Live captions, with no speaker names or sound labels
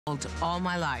all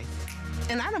my life,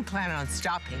 and I don't plan on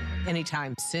stopping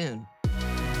anytime soon.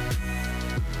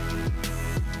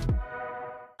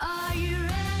 Are you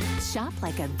ready? Shop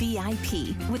like a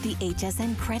VIP with the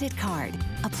HSN credit card.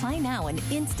 Apply now and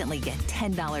instantly get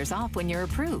 $10 off when you're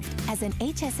approved. As an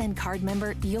HSN card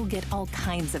member, you'll get all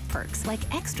kinds of perks like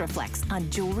extra flex on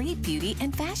jewelry, beauty,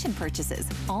 and fashion purchases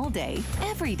all day,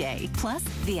 every day. Plus,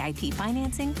 VIP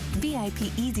financing,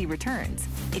 VIP easy returns,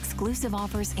 exclusive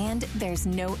offers, and there's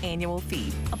no annual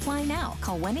fee. Apply now.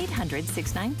 Call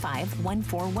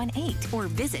 1-800-695-1418 or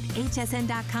visit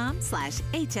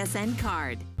hsn.com/HSN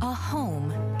card. A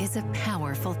home is a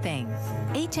powerful thing.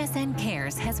 HSN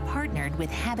Cares has partnered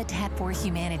with Habitat for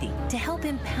Humanity to help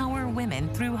empower women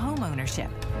through home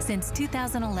ownership. Since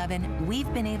 2011,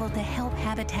 we've been able to help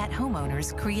Habitat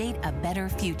homeowners create a better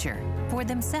future for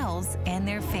themselves and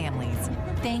their families.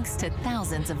 Thanks to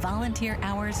thousands of volunteer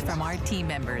hours from our team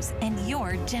members and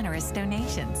your generous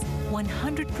donations.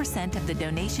 100% of the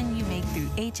donation you make through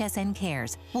HSN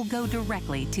Cares will go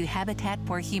directly to Habitat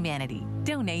for Humanity.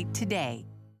 Donate today.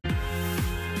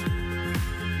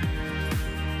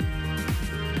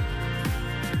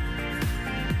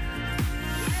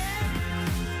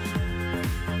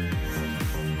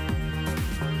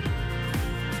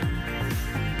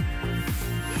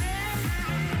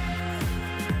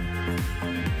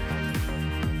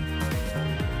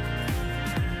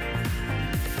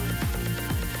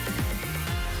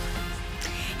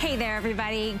 Hey there,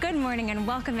 everybody. Good morning and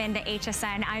welcome into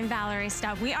HSN. I'm Valerie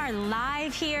Stubb. We are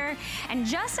live here, and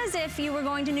just as if you were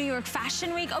going to New York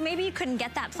Fashion Week, or maybe you couldn't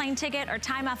get that plane ticket or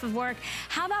time off of work,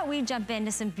 how about we jump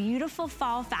into some beautiful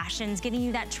fall fashions, giving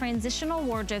you that transitional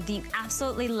wardrobe that you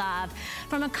absolutely love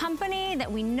from a company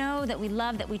that we know, that we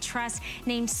love, that we trust,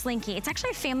 named Slinky. It's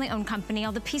actually a family-owned company.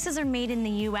 All the pieces are made in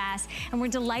the U.S., and we're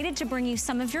delighted to bring you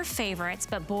some of your favorites,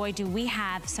 but boy, do we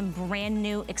have some brand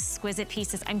new exquisite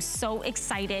pieces. I'm so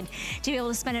excited to be able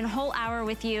to spend a whole hour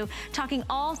with you talking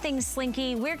all things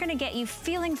Slinky. We're gonna get you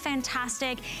feeling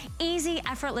fantastic, easy,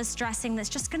 effortless dressing that's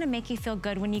just gonna make you feel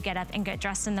good when you get up and get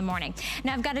dressed in the morning.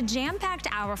 Now, I've got a jam-packed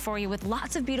hour for you with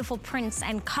lots of beautiful prints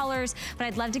and colors, but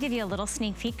I'd love to give you a little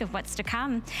sneak peek of what's to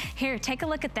come. Here, take a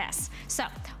look at this. So,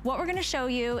 what we're gonna show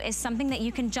you is something that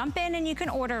you can jump in and you can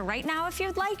order right now if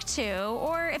you'd like to,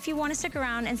 or if you wanna stick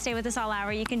around and stay with us all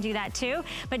hour, you can do that too.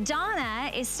 But Donna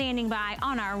is standing by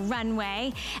on our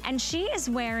runway, and she is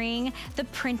wearing the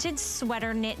printed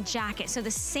sweater knit jacket. So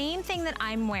the same thing that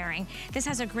I'm wearing. This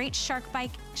has a great shark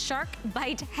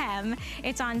bite hem.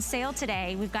 It's on sale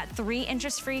today. We've got 3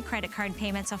 interest-free credit card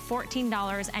payments of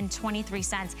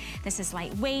 $14.23. This is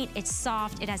lightweight, it's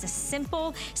soft, it has a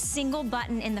simple single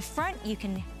button in the front. You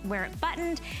can wear it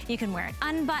buttoned, you can wear it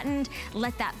unbuttoned.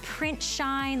 Let that print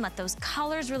shine, let those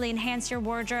colors really enhance your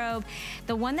wardrobe.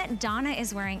 The one that Donna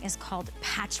is wearing is called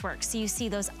Patchwork. So you see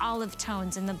those olive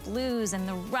tones and the blues and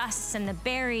the rusts and the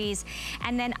berries.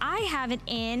 And then I have it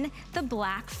in the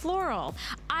black floral.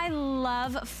 I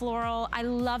love floral. I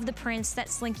love the prints that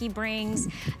Slinky brings.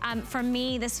 For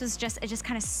me, this was it just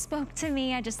kind of spoke to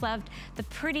me. I just loved the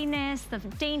prettiness, the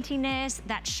daintiness.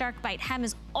 That shark bite hem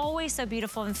is always so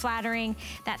beautiful and flattering,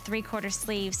 that 3/4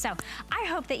 sleeve. So I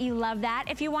hope that you love that.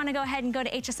 If you want to go ahead and go to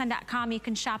hsn.com, you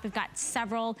can shop. We've got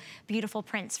several beautiful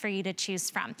prints for you to choose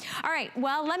from. All right,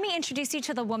 well, let me introduce you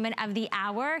to the woman of the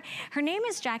hour. Her name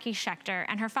is Jackie Schechter,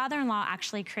 and her father-in-law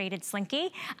actually created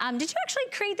Slinky. Did you actually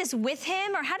create this with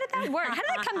him, or how did that work? How did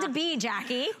that come to be,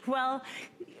 Jackie? Well,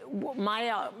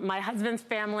 my husband's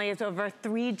family is over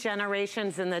 3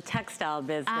 generations in the textile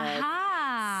business.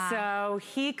 So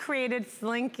he created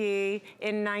Slinky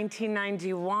in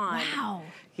 1991. Wow.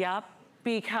 Yep.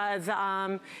 Because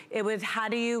it was, how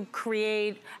do you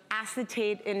create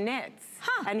acetate in knits?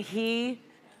 And he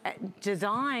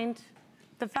designed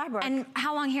the fabric. And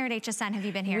how long here at HSN have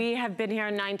you been here? We have been here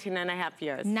 19.5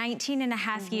 years.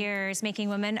 19.5 years, making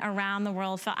women around the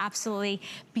world feel absolutely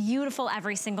beautiful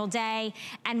every single day.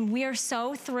 And we're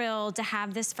so thrilled to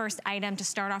have this first item to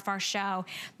start off our show.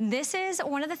 This is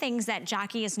one of the things that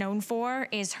Jackie is known for,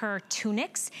 is her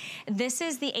tunics. This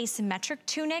is the asymmetric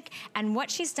tunic, and what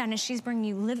she's done is she's bringing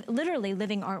you literally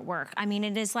living artwork. I mean,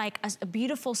 it is like a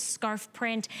beautiful scarf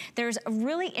print. There's a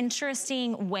really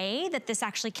interesting way that this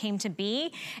actually came to be.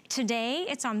 Today,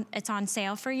 it's on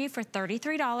sale for you for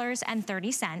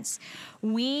 $33.30.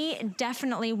 We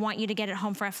definitely want you to get it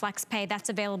home for a flex pay. That's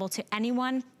available to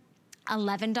anyone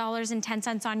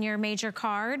 $11.10 on your major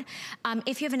card.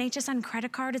 If you have an HSN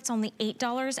credit card, it's only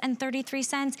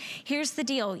 $8.33. Here's the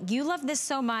deal. You love this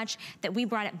so much that we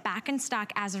brought it back in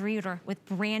stock as a reorder with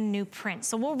brand new prints.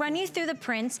 So we'll run you through the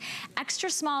prints. Extra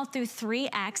small through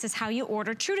 3X is how you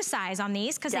order. True to size on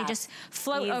these because they just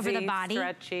float over the body.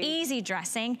 Stretchy. Easy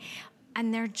dressing.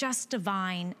 And they're just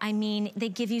divine. I mean, they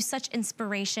give you such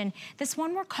inspiration. This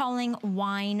one we're calling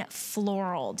Wine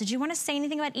Floral. Did you want to say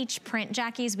anything about each print,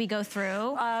 Jackie, as we go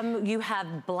through? You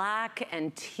have black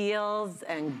and teals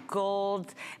and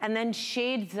golds, and then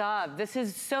shades of. This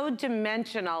is so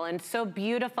dimensional and so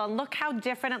beautiful. And look how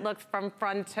different it looks from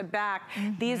front to back.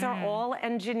 These are all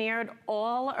engineered,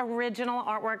 all original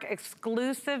artwork,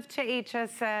 exclusive to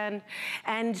HSN.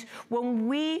 And when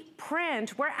we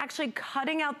print, we're actually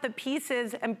cutting out the pieces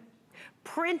and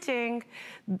printing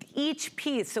each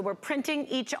piece. So we're printing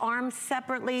each arm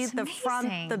separately, the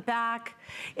front, the back.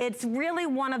 It's really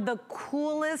one of the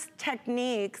coolest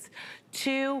techniques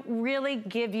to really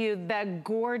give you that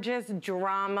gorgeous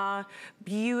drama,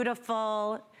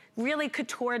 beautiful, really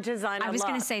couture design. I was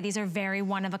gonna say, these are very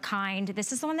one of a kind.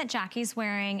 This is the one that Jackie's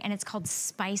wearing, and it's called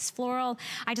Spice Floral.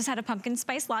 I just had a pumpkin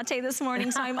spice latte this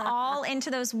morning, so I'm all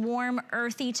into those warm,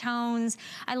 earthy tones.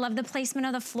 I love the placement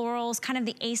of the florals, kind of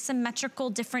the asymmetrical,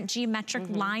 different geometric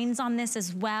lines on this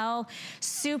as well.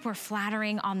 Super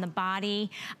flattering on the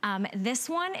body. This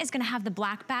one is gonna have the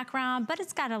black background, but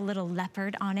it's got a little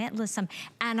leopard on it with some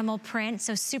animal print,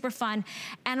 so super fun.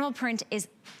 Animal print is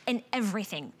in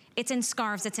everything. It's in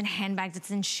scarves, it's in handbags,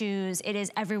 it's in shoes, it is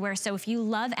everywhere. So if you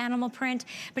love animal print,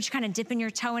 but you're kind of dipping your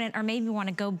toe in it, or maybe you want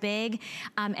to go big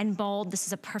and bold, this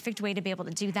is a perfect way to be able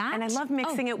to do that. And I love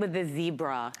mixing it with the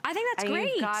zebra. I think that's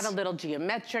great. You've got a little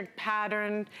geometric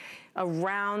pattern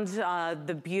around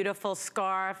the beautiful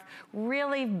scarf,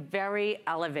 really very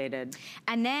elevated.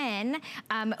 And then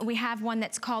we have one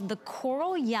that's called the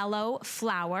Coral Yellow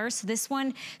Flower. So this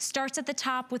one starts at the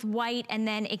top with white and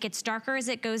then it gets darker as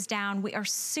it goes down. We are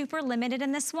super limited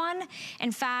in this one.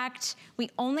 In fact, we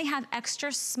only have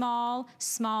extra small,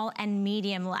 small, and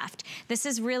medium left. This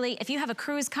is really, if you have a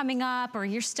cruise coming up or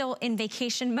you're still in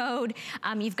vacation mode,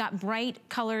 you've got bright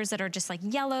colors that are just like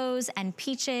yellows and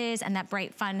peaches and that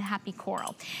bright, fun, happy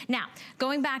coral. Now,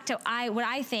 going back to what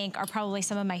I think are probably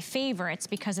some of my favorites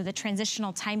because of the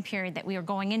transitional time period that we are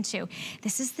going into.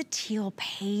 This is the teal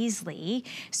paisley.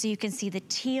 So you can see the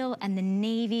teal and the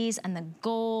navies and the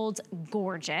golds,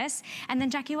 gorgeous. And then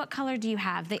Jackie, what color do you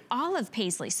have? The olive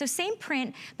paisley. So same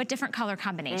print, but different color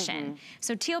combination.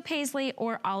 So teal paisley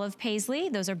or olive paisley,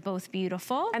 those are both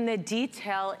beautiful. And the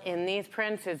detail in these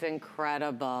prints is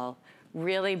incredible.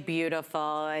 Really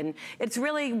beautiful, and it's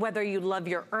really whether you love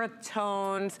your earth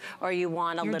tones or you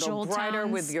want a little brighter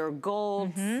with your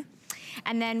golds.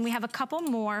 And then we have a couple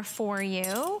more for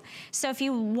you. So if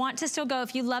you want to still go,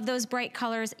 if you love those bright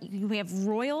colors, we have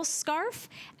Royal Scarf,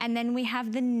 and then we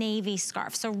have the Navy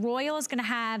Scarf. So Royal is gonna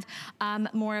have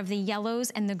more of the yellows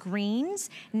and the greens.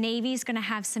 Navy is gonna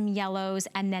have some yellows,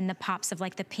 and then the pops of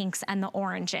like the pinks and the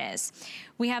oranges.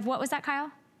 We have, what was that,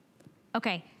 Kyle?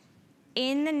 Okay.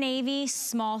 In the navy,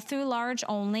 small through large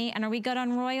only. And are we good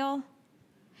on Royal?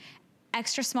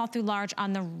 Extra small through large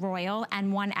on the Royal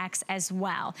and 1X as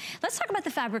well. Let's talk about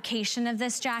the fabrication of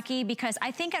this, Jackie, because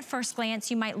I think at first glance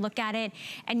you might look at it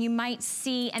and you might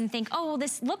see and think, oh, well,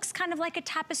 this looks kind of like a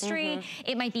tapestry.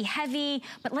 It might be heavy,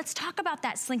 but let's talk about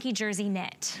that Slinky jersey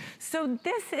knit. So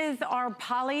this is our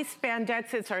poly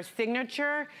spandex. It's our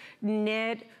signature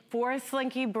knit for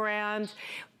Slinky brand.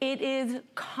 It is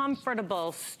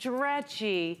comfortable,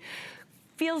 stretchy,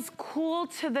 feels cool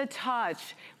to the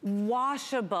touch,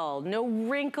 washable, no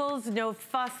wrinkles, no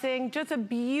fussing, just a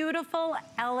beautiful,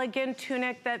 elegant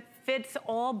tunic that fits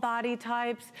all body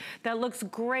types, that looks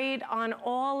great on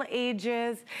all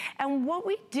ages. And what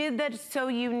we did that's so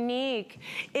unique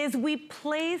is we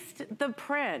placed the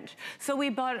print. So we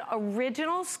bought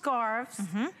original scarves.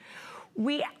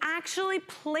 We actually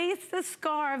placed the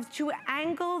scarves to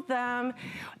angle them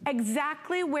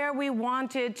exactly where we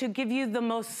wanted to give you the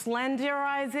most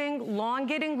slenderizing,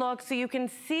 elongating look, so you can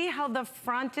see how the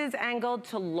front is angled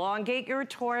to elongate your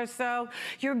torso.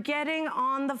 You're getting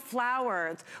on the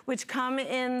flowers, which come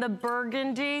in the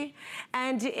burgundy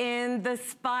and in the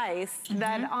spice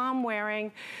that I'm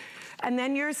wearing. And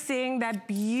then you're seeing that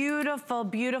beautiful,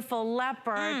 beautiful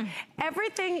leopard.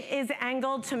 Everything is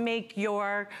angled to make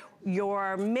your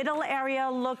your middle area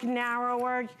look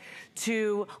narrower,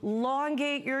 to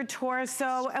elongate your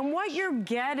torso. And what you're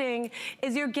getting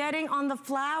is you're getting on the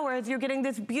flowers, you're getting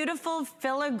this beautiful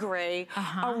filigree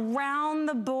around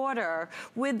the border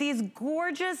with these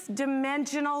gorgeous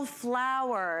dimensional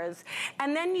flowers.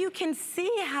 And then you can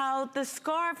see how the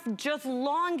scarf just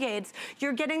elongates.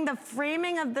 You're getting the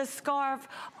framing of the scarf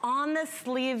on the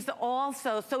sleeves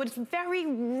also. So it's very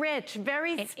rich,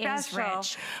 very special. It is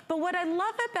rich. But what I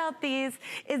love about these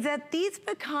is that these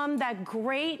become that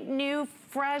great new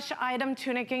fresh item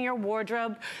tunic in your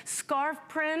wardrobe. Scarf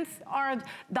prints are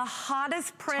the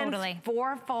hottest prints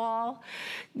for fall,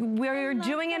 where you're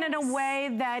doing it in a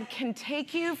way that can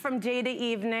take you from day to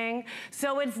evening.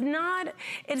 So it's not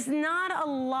a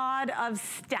lot of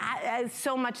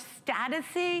so much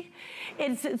statusy.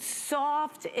 It's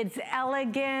soft, it's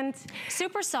elegant.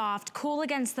 Super soft, cool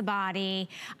against the body.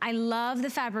 I love the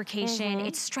fabrication.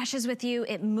 It stretches with you,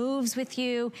 it moves with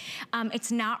you.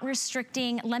 It's not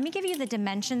restricting. Let me give you the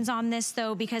dimensions on this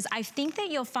though, because I think that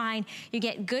you'll find you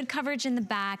get good coverage in the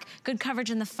back, good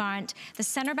coverage in the front. The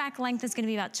center back length is gonna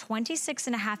be about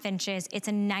 26.5 inches. It's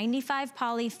a 95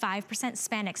 poly, 5%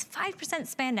 spandex, 5%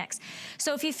 spandex.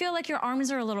 So if you feel like your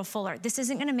arms are a little fuller, this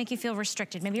isn't gonna make you feel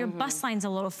restricted. Maybe your bust line's a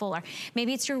little fuller.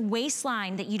 Maybe it's your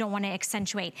waistline that you don't wanna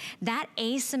accentuate. That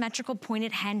asymmetrical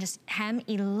pointed hem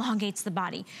elongates the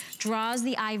body, draws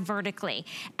the eye vertically.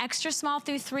 Extra small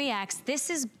through 3X. This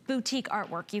is boutique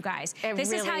artwork, you guys.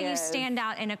 This is how you stand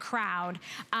out in a crowd.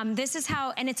 This is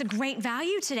how, and it's a great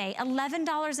value today,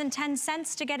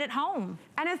 $11.10 to get it home.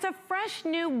 And it's a fresh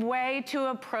new way to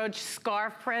approach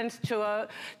scarf prints, to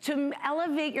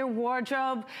elevate your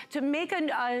wardrobe, to make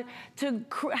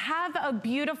have a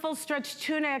beautiful stretch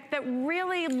tunic that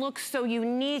really looks so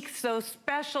unique, so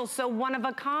special, so one of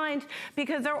a kind,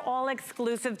 because they're all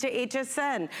exclusive to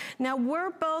HSN. Now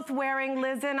we're both wearing,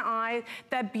 Liz and I,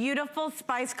 that beautiful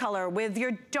spice color with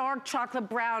your dark chocolate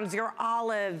browns, your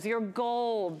olives, your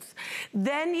golds.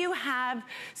 Then you have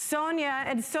Sonia,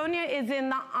 and Sonia is in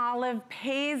the olive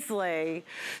paisley.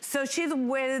 So she's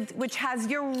which has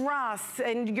your rust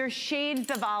and your shades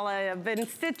of olive and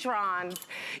citrons.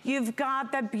 You've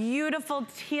got that beautiful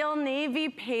teal navy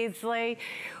paisley.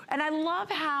 And I love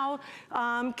how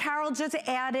Carol just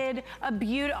added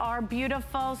our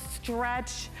beautiful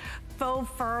stretch faux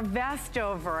fur vest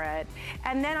over it.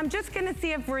 And then I'm just gonna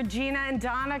see if Regina and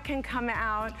Donna can come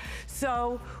out.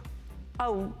 So,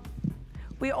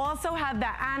 we also have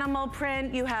the animal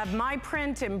print. You have my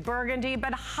print in burgundy,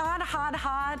 but hot, hot,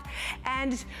 hot.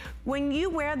 And when you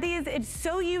wear these, it's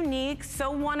so unique, so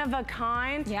one of a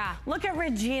kind. Yeah. Look at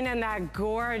Regina in that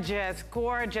gorgeous,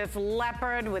 gorgeous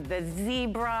leopard with the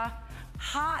zebra.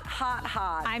 Hot, hot,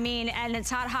 hot. I mean, and it's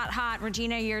hot, hot, hot.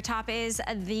 Regina, your top is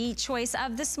the choice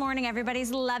of this morning. Everybody's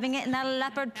loving it in that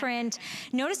leopard print.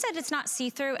 Notice that it's not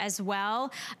see-through as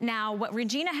well. Now, what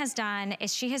Regina has done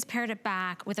is she has paired it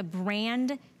back with a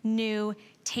brand new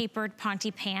tapered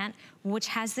ponte pant, which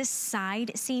has this side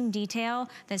seam detail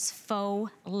that's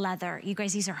faux leather. You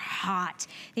guys, these are hot.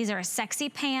 These are a sexy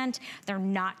pant. They're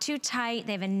not too tight.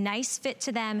 They have a nice fit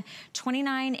to them.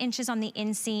 29 inches on the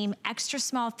inseam, extra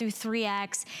small through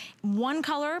 3X. One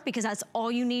color, because that's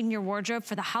all you need in your wardrobe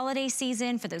for the holiday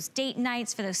season, for those date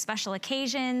nights, for those special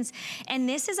occasions. And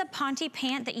this is a ponte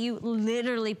pant that you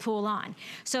literally pull on.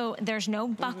 So there's no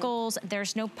buckles,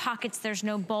 there's no pockets, there's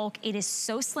no bulk. It is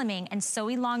so slimming and so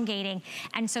elongating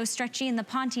and so stretchy in the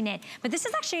ponte knit. But this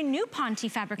is actually a new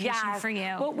ponte fabrication for you.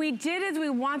 What we did is we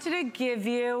wanted to give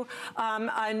you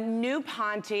a new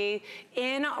ponte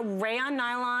in rayon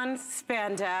nylon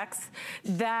spandex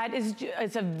that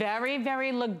is a very,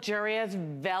 very luxurious,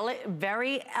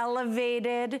 very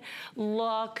elevated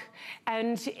look,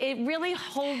 and it really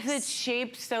holds its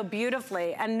shape so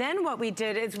beautifully. And then what we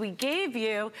did is we gave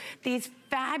you these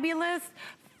fabulous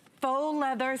faux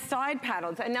leather side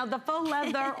panels. And now the faux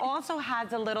leather also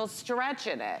has a little stretch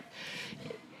in it.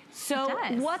 So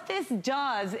what this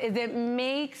does is it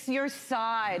makes your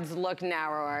sides look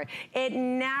narrower. It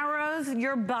narrows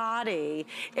your body.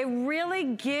 It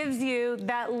really gives you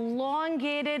that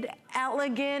elongated,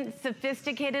 elegant,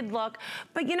 sophisticated look.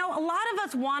 But you know, a lot of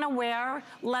us want to wear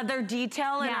leather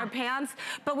detail in our pants,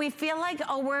 but we feel like,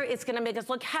 it's gonna make us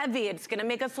look heavy, it's gonna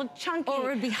make us look chunky.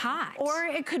 Or it would be hot. Or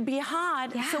it could be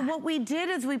hot. So what we did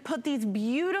is we put these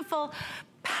beautiful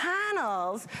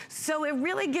panels, so it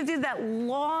really gives you that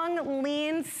long,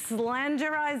 lean,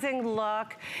 slenderizing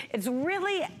look. It's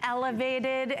really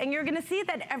elevated, and you're gonna see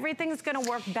that everything's gonna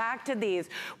work back to these.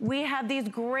 We have these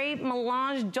great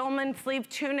melange dolman sleeve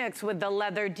tunics with the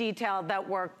leather detail that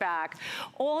work back.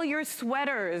 All your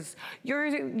sweaters,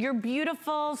 your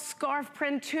beautiful scarf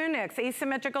print tunics,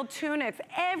 asymmetrical tunics,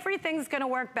 everything's gonna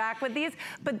work back with these,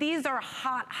 but these are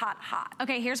hot, hot, hot.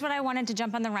 Okay, here's what I wanted to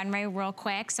jump on the runway real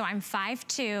quick. So I'm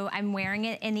 5'2", I'm wearing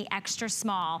it in the extra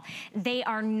small. They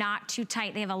are not too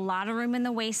tight. They have a lot of room in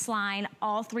the waistline,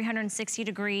 all 360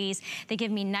 degrees. They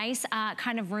give me nice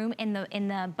kind of room in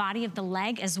the body of the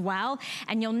leg as well.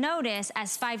 And you'll notice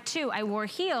as 5'2", I wore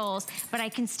heels, but I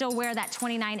can still wear that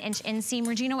 29-inch inseam.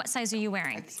 Regina, what size are you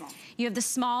wearing? Small. You have the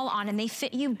small on, and they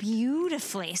fit you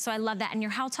beautifully. So I love that. And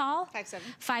you're how tall? 5'7".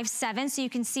 5'7", so you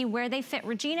can see where they fit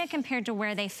Regina compared to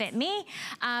where they fit me.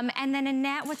 And then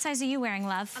Annette, what size are you wearing,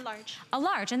 love? A large. A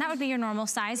large, and that would be your normal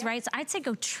size, Yep. right? So I'd say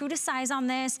go true to size on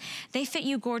this. They fit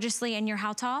you gorgeously, and you're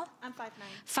how tall? I'm 5'9".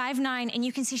 5'9", and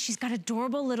you can see she's got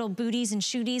adorable little booties and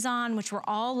shooties on, which we're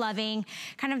all loving,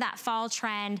 kind of that fall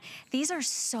trend. These are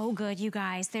so good, you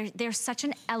guys. They're such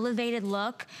an elevated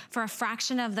look for a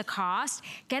fraction of the cost.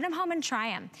 Get them home and try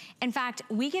them. In fact,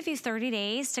 we give you 30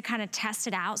 days to kind of test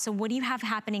it out. So what do you have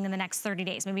happening in the next 30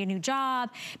 days? Maybe a new job,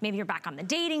 maybe you're back on the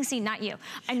dating scene, not you.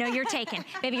 I know you're taken.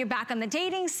 Maybe you're back on the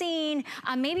dating scene.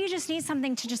 Maybe you just need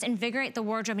something to just invigorate the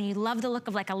wardrobe and you love the look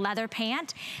of like a leather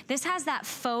pant. This has that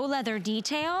faux leather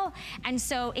detail, and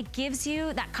so it gives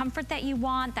you that comfort that you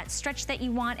want, that stretch that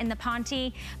you want in the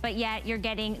ponte, but yet you're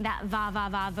getting that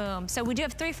va-va-va-voom. So we do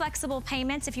have 3 flexible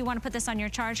payments if you want to put this on your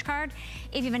charge card.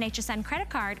 If you have an HSN credit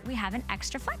card, we have an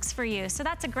extra flex for you. So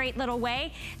that's a great little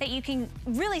way that you can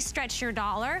really stretch your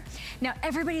dollar. Now,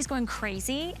 everybody's going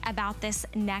crazy about this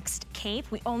next cape.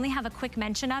 We only have a quick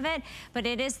mention of it, but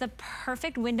it is the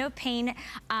perfect window pane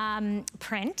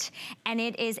print, and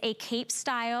it is a cape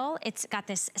style. It's got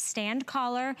this stand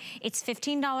collar. It's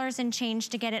 $15 and change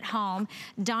to get it home.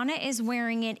 Donna is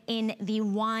wearing it in the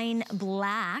wine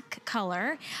black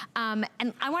color.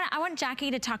 And I want Jackie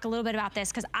to talk a little bit about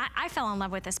this because I fell in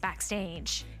love with this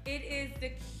backstage. It is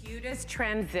the cutest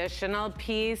transitional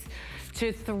piece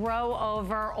to throw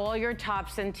over all your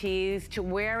tops and tees, to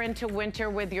wear into winter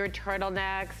with your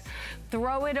turtlenecks,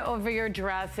 throw it over your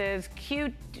dresses,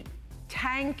 cute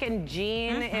tank and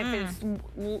jean if it's,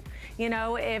 you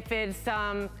know, if it's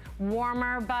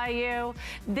warmer by you.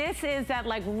 This is that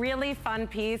like really fun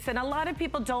piece, and a lot of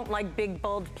people don't like big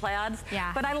bold plaids,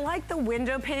 but I like the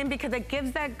window pane because it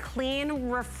gives that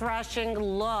clean, refreshing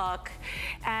look,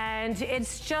 and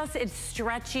it's just, it's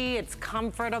stretchy, it's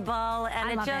comfortable,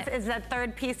 and it just is that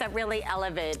third piece that really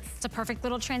elevates. It's a perfect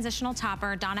little transitional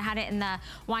topper. Donna had it in the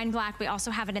wine black. We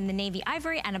also have it in the navy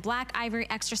ivory and a black ivory,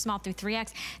 extra small through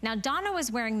 3X. Now Donna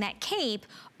was wearing that cape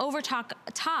over top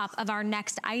of our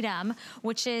next item,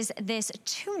 which is this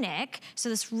tunic. So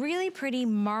this really pretty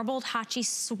marbled Hachi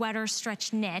sweater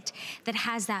stretch knit that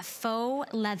has that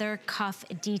faux leather cuff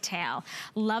detail.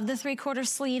 Love the 3/4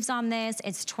 sleeves on this.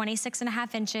 It's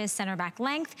 26.5 inches center back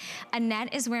length.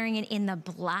 Annette is wearing it in the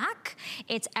black.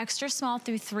 It's extra small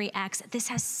through 3X. This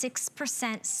has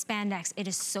 6% spandex. It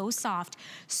is so soft,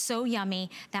 so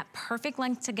yummy. That perfect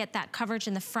length to get that coverage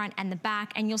in the front and the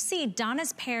back. And you'll see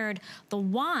Donna's paired the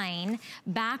wine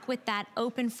back with that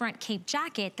open front cape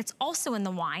jacket that's also in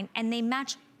the wine, and they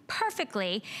match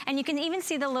perfectly. And you can even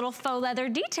see the little faux leather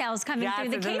details coming through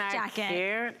the cape jacket.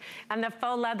 Cute? And the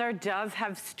faux leather does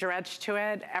have stretch to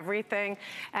it, everything,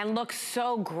 and looks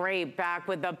so great back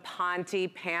with the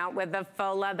ponte pant with the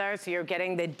faux leather, so you're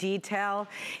getting the detail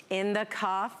in the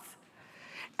cuff.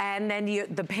 And then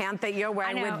the pant that you're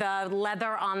wearing with the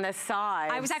leather on the side.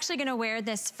 I was actually gonna wear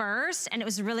this first, and it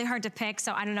was really hard to pick,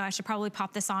 so I don't know, I should probably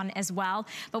pop this on as well.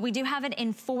 But we do have it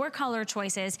in 4 color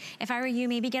choices. If I were you,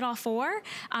 maybe get all 4.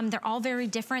 They're all very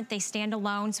different. They stand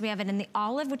alone. So we have it in the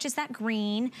olive, which is that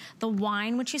green, the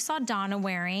wine, which you saw Donna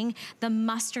wearing, the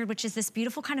mustard, which is this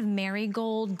beautiful kind of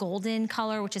marigold golden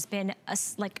color, which has been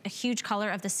like a huge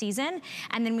color of the season.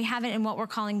 And then we have it in what we're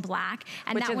calling black.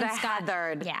 And which that is one's got,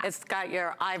 heathered. It's got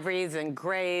your ivories and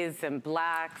grays and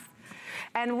blacks.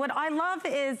 And what I love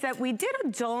is that we did a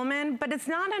dolman, but it's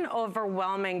not an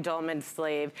overwhelming dolman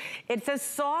sleeve. It's a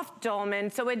soft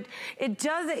dolman, so it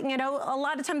does, you know, a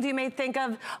lot of times you may think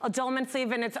of a dolman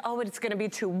sleeve and it's, oh, it's gonna be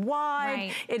too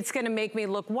wide, it's gonna make me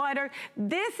look wider.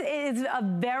 This is a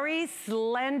very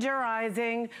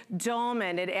slenderizing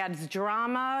dolman. It adds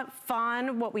drama,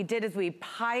 fun. What we did is we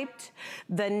piped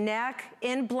the neck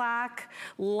in black,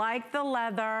 like the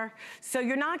leather. So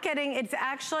you're not getting, it's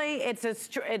actually,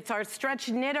 it's our stretch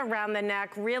stretch knit around the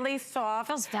neck, really soft.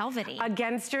 Feels velvety.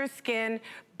 Against your skin,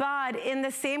 but in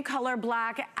the same color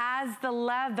black as the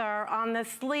leather on the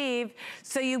sleeve,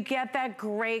 so you get that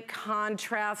great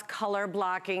contrast color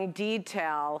blocking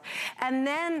detail. And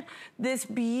then this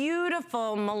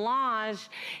beautiful melange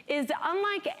is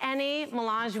unlike any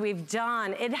melange we've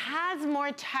done. It has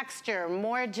more texture,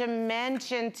 more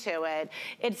dimension to it.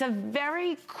 It's a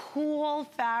very cool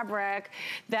fabric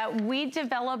that we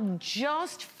developed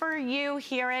just for you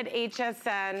here at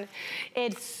HSN.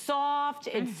 It's soft,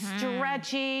 it's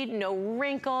stretchy, no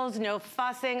wrinkles, no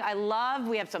fussing. I love,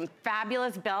 we have some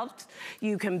fabulous belts.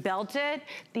 You can belt it.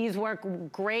 These work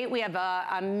great. We have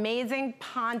an amazing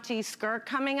Ponte skirt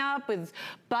coming up with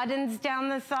buttons down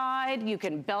the side. You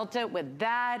can belt it with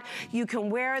that. You can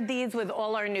wear these with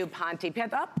all our new Ponte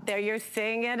pants. Oh, there you're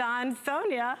seeing it on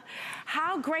Sonia.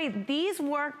 How great. These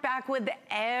work back with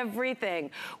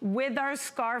everything. With our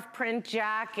scarf print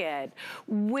jacket,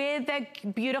 with a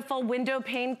beautiful window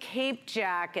pane cape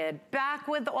jacket, back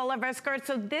with all of our skirts.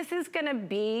 So this is gonna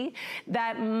be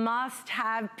that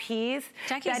must-have piece.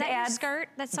 Jackie, is that your skirt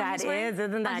that's Sonia's wearing?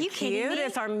 Isn't that cute?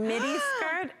 It's our midi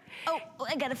skirt. Oh,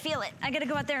 I gotta feel it. I gotta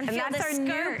go out there and feel this skirt. And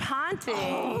that's our new Ponte.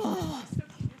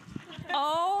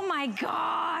 Oh my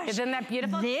gosh. Isn't that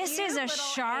beautiful? This is a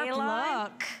sharp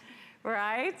look.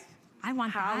 Right? I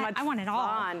want that. I want it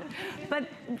all. But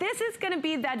this is gonna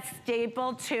be that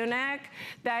staple tunic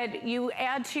that you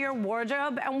add to your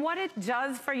wardrobe, and what it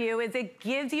does for you is it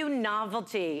gives you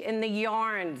novelty in the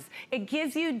yarns. It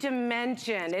gives you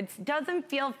dimension. It doesn't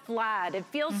feel flat. It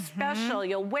feels special.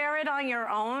 You'll wear it on your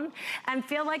own and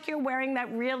feel like you're wearing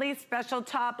that really special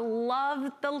top.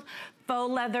 Love the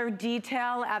faux leather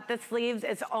detail at the sleeves.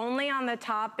 It's only on the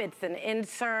top, it's an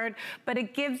insert, but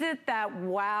it gives it that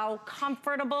wow,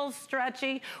 comfortable,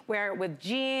 stretchy, wear it with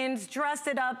jeans, dress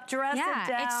it up, dress it down.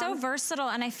 Yeah, it's so versatile,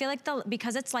 and I feel like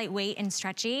because it's lightweight and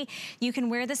stretchy, you can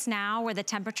wear this now where the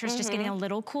temperature is just getting a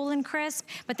little cool and crisp,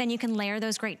 but then you can layer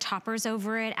those great toppers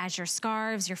over it as your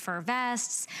scarves, your fur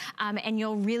vests, and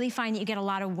you'll really find that you get a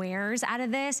lot of wears out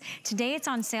of this. Today it's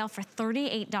on sale for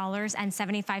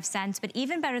 $38.75, but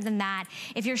even better than that,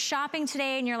 if you're shopping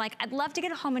today and you're like, I'd love to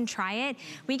get home and try it,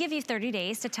 we give you 30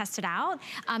 days to test it out,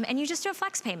 and you just do a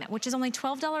flex payment, which is only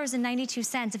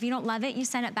 $12.92. If you don't love it, you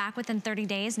send it back within 30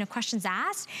 days, no questions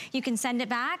asked. You can send it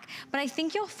back, but I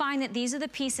think you'll find that these are the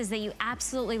pieces that you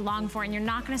absolutely long for, and you're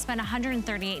not gonna spend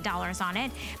 $138 on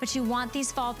it, but you want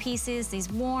these fall pieces,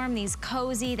 these warm, these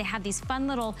cozy, they have these fun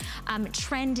little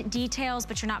trend details,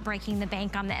 but you're not breaking the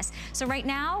bank on this. So right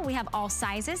now, we have all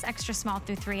sizes, extra small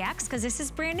through 3X, because this is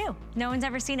brand new. No one's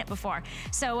ever seen it before.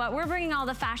 So we're bringing all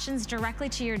the fashions directly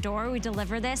to your door. We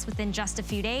deliver this within just a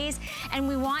few days, and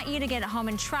we want you to get it home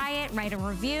and try it, write a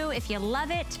review if you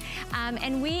love it,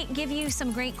 and we give you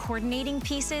some great coordinating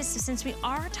pieces. So since we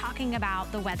are talking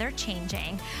about the weather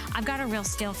changing, I've got a real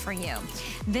steal for you.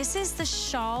 This is the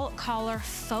shawl collar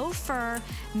faux fur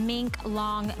mink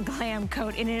long glam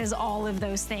coat, and it is all of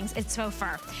those things. It's faux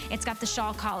fur. It's got the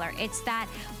shawl collar. It's that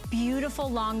beautiful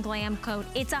long glam coat.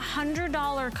 It's a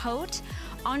 $100 coat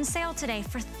on sale today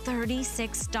for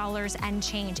 $36 and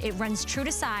change. It runs true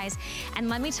to size, and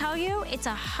let me tell you,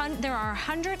 there are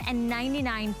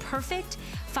 199 perfect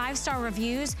 5-star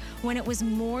reviews when it was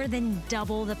more than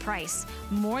double the price.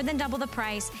 More than double the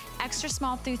price, extra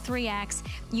small through 3X.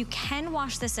 You can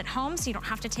wash this at home, so you don't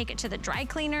have to take it to the dry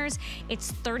cleaners.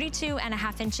 It's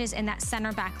 32.5 inches in that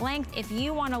center back length. If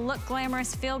you wanna look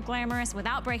glamorous, feel glamorous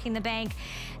without breaking the bank,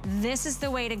 this is the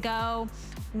way to go.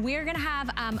 We're gonna have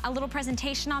a little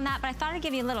presentation on that, but I thought I'd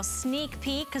give you a little sneak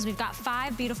peek because we've got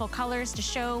 5 beautiful colors to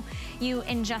show you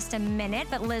in just a minute,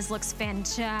 but Liz looks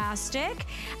fantastic.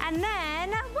 And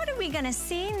then, what are we gonna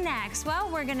see next? Well,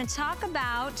 we're gonna talk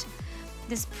about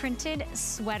this printed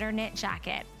sweater knit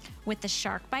jacket with the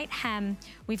shark bite hem.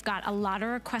 We've got a lot of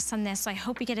requests on this, so I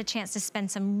hope you get a chance to spend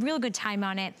some real good time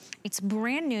on it. It's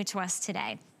brand new to us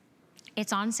today.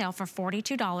 It's on sale for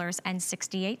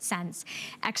 $42.68,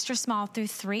 extra small through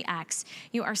 3X.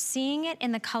 You are seeing it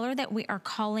in the color that we are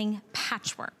calling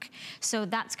patchwork. So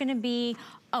that's gonna be,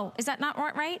 oh, is that not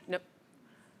right? Nope.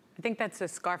 I think that's a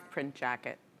scarf print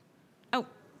jacket. Oh,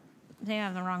 they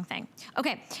have the wrong thing.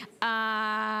 Okay,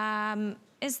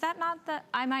 is that not the,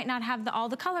 I might not have all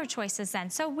the color choices then.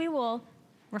 So we will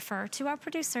refer to our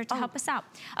producer to help us out.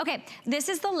 Okay, this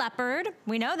is the leopard.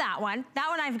 We know that one. That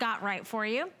one I've got right for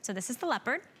you. So this is the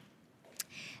leopard.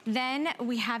 Then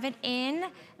we have it in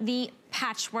the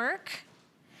patchwork.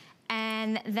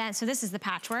 And then, so this is the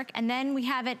patchwork. And then we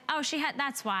have it, oh,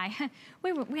 that's why.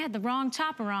 We had the wrong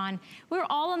topper on. We were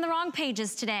all on the wrong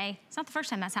pages today. It's not the first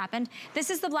time that's happened. This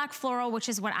is the black floral, which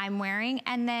is what I'm wearing.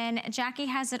 And then Jackie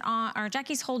has it on, or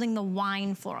Jackie's holding the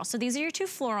wine floral. So these are your two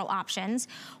floral options.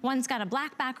 One's got a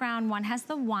black background, one has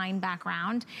the wine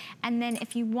background. And then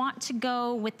if you want to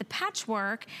go with the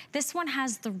patchwork, this one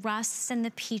has the rusts and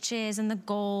the peaches and the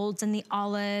golds and the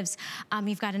olives.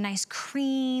 You've got a nice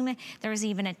cream. There's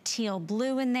even a teal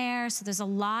blue in there. So there's a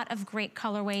lot of great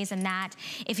colorways in that.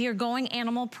 If you're going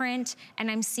animal print,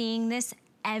 and I'm seeing this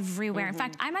everywhere. In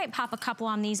fact, I might pop a couple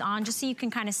on these on just so you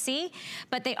can kind of see,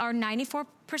 but they are 94%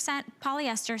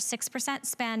 polyester, 6%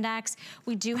 spandex.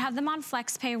 We do have them on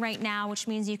FlexPay right now, which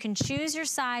means you can choose your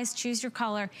size, choose your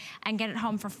color, and get it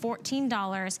home for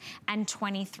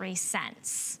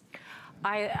 $14.23.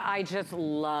 I just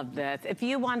love this. If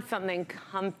you want something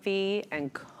comfy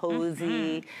and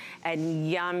cozy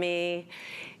and yummy,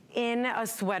 in a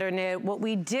sweater knit, what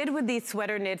we did with these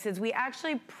sweater knits is we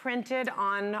actually printed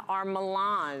on our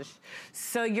melange.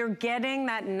 So you're getting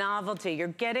that novelty, you're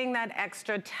getting that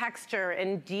extra texture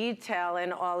and detail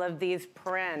in all of these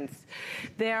prints.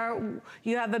 There,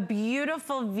 you have a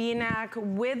beautiful V-neck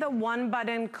with a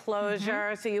one-button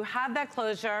closure, so you have that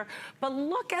closure, but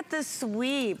look at the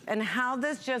sweep and how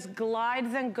this just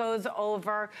glides and goes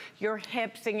over your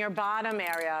hips and your bottom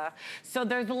area. So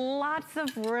there's lots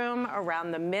of room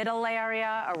around the middle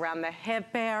area, around the hip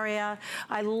area.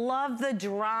 I love the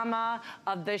drama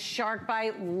of the shark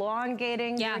bite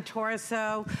elongating your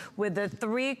torso with the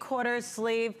 3/4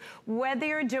 sleeve. Whether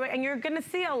you're doing, and you're gonna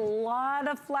see a lot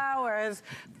of flowers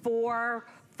for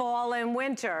fall and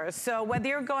winter. So whether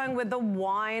you're going with the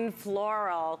wine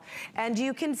floral, and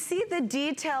you can see the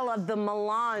detail of the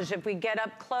melange if we get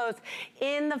up close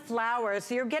in the flowers.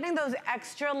 So you're getting those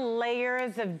extra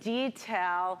layers of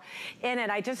detail in it.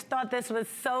 I just thought this was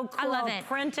so cool. I love it.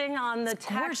 Printing on the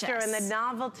texture and the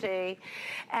novelty.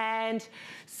 And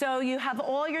so you have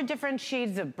all your different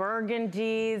shades of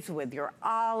burgundies with your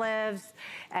olives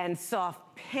and soft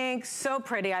pink, so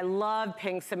pretty. I love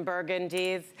pinks and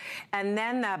burgundies. And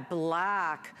then that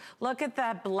black. Look at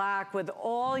that black with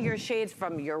all your shades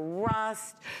from your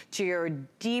rust to your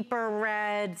deeper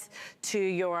reds to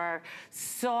your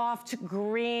soft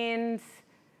greens.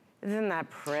 Isn't that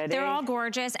pretty? They're all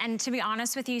gorgeous, and to be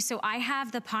honest with you, so I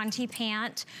have the Ponte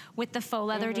pant with the faux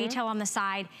leather detail on the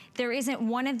side. There isn't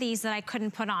one of these that I couldn't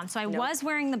put on. So I was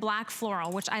wearing the black floral,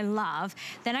 which I love.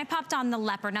 Then I popped on the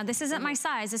leopard. Now this isn't my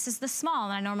size, this is the small,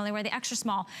 and I normally wear the extra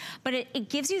small. But it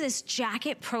gives you this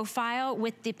jacket profile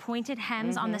with the pointed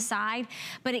hems on the side,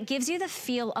 but it gives you the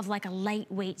feel of like a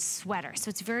lightweight sweater. So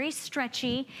it's very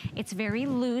stretchy, it's very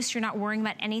loose, you're not worrying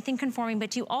about anything conforming,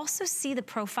 but you also see the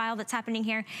profile that's happening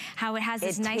here, how it has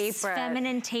this nice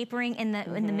feminine tapering in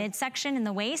the midsection, in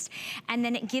the waist, and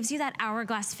then it gives you that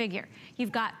hourglass figure.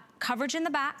 You've got coverage in the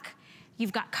back,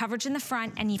 you've got coverage in the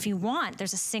front, and if you want,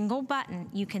 there's a single button.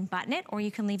 You can button it or you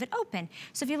can leave it open.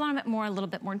 So if you want it more, a little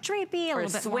bit more drapey, a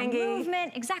little bit more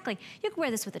movement, exactly. You can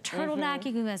wear this with a turtleneck,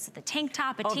 you can wear this with a tank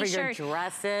top, a t-shirt. Over your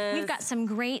dresses. We've got some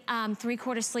great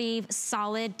 3/4 sleeve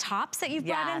solid tops that you've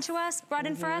brought in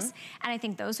for us, and I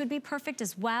think those would be perfect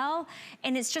as well.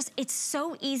 And it's just, it's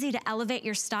so easy to elevate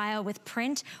your style with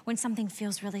print when something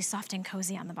feels really soft and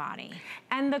cozy on the body.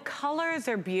 And the colors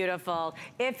are beautiful.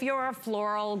 If you're a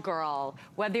floral girl,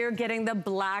 whether you're getting the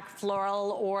black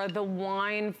floral or the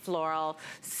wine floral,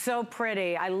 so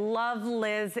pretty. I love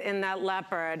Liz in that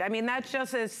leopard. I mean, that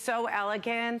just is so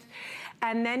elegant.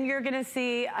 And then you're gonna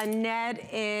see Annette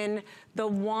in the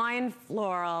wine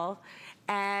floral.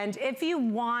 And if you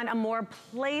want a more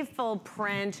playful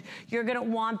print, you're gonna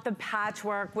want the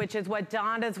patchwork, which is what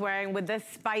Donna's wearing with the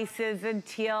spices and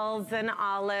teals and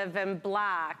olive and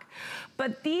black.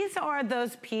 But these are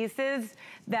those pieces,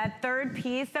 that third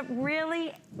piece that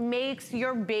really makes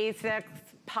your basics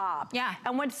pop. Yeah.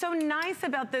 And what's so nice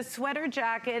about this sweater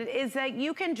jacket is that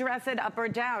you can dress it up or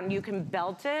down. You can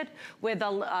belt it with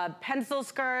a pencil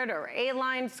skirt or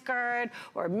A-line skirt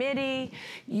or midi.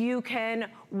 You can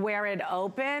wear it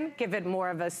open, give it more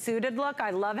of a suited look. I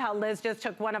love how Liz just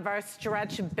took one of our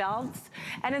stretch belts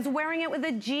and is wearing it with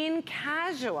a jean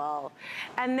casual.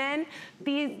 And then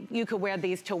you could wear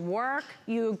these to work.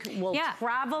 You will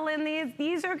travel in these.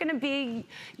 These are gonna be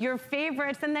your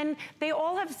favorites. And then they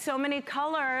all have so many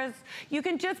colors. You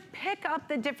can just pick up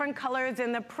the different colors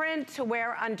in the print to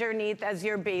wear underneath as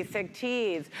your basic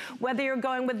tees. Whether you're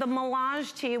going with the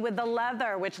melange tee with the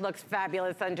leather, which looks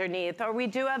fabulous underneath, or we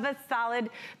do have a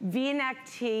solid V-neck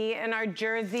tee and our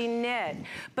jersey knit.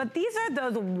 But these are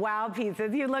those wow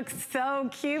pieces. You look so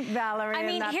cute, Valerie. I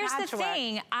mean, here's patchwork. the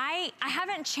thing. I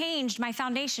haven't changed my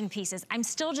foundation pieces. I'm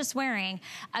still just wearing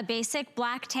a basic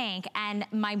black tank and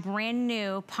my brand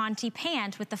new Ponte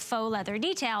pant with the faux leather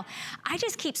detail. I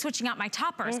just keep switching out my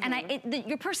toppers, and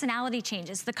your personality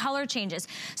changes, the color changes.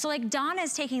 So like Donna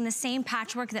is taking the same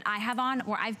patchwork that I have on,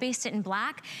 where I've based it in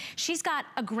black. She's got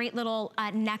a great little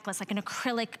necklace, like an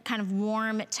acrylic kind of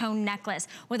warm tone necklace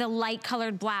with a light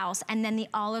colored blouse, and then the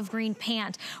olive green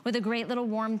pant with a great little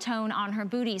warm tone on her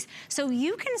booties. So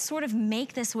you can sort of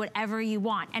make this whatever you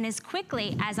want. And as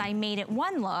quickly as I made it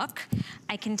one look,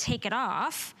 I can take it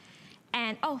off.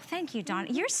 And, oh, thank you, Donna.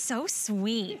 You're so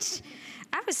sweet.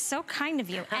 That was so kind of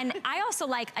you. And I also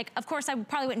like, of course, I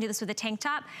probably wouldn't do this with a tank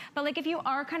top, but like if you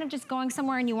are kind of just going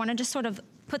somewhere and you wanna just sort of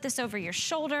put this over your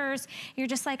shoulders, you're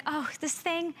just like, oh, this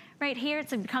thing right here, it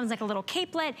becomes like a little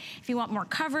capelet. If you want more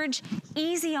coverage,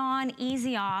 easy on,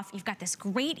 easy off. You've got this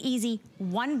great, easy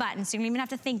one button, so you don't even have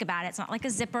to think about it. It's not like a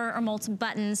zipper or multiple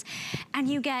buttons. And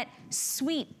you get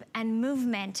sweep and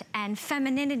movement and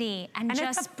femininity and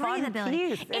just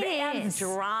breathability. It adds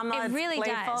drama, it really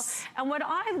playful. does. And what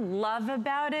I love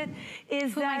about it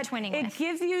is that it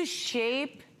gives you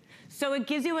shape. So it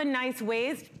gives you a nice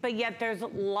waist, but yet there's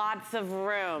lots of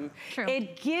room. True.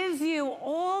 It gives you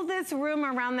all this room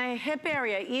around the hip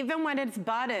area, even when it's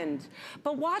buttoned.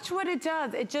 But watch what it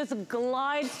does. It just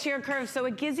glides to your curve. So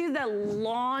it gives you the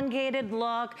elongated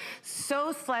look,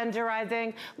 so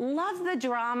slenderizing. Love the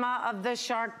drama of the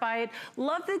shark bite.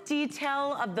 Love the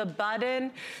detail of the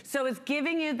button. So it's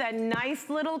giving you that nice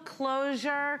little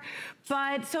closure.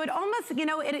 But so it almost, you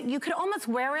know, you could almost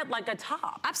wear it like a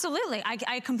top. Absolutely,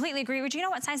 I completely agree. Would you know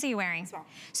what size are you wearing? Small.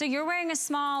 So you're wearing a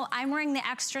small, I'm wearing the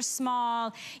extra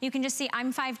small. You can just see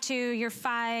I'm 5'2", you're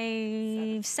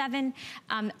 5'7",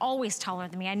 always taller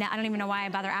than me. I don't even know why I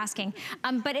bother asking.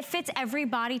 But it fits every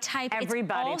body type. Every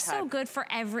body type. It's also good for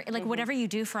whatever you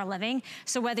do for a living.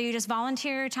 So whether you just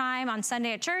volunteer your time on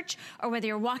Sunday at church, or whether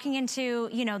you're walking into,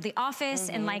 you know, the office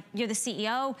and like you're the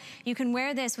CEO, you can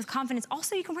wear this with confidence.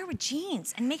 Also, you can wear it with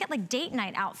jeans and make it like date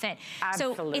night outfit.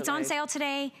 Absolutely. So it's on sale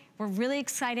today. We're really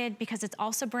excited because it's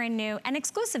also brand new and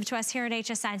exclusive to us here at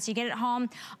HSN. So you get it home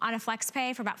on a flex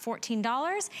pay for about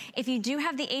 $14. If you do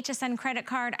have the HSN credit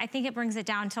card, I think it brings it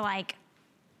down to like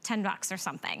 $10 or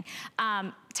something.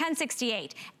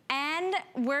 $10.68. And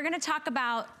we're gonna talk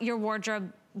about your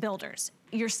wardrobe builders,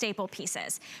 your staple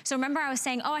pieces. So remember I was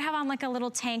saying, oh, I have on like a little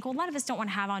tank. Well, a lot of us don't want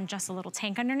to have on just a little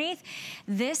tank underneath.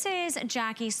 This is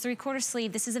Jackie's 3/4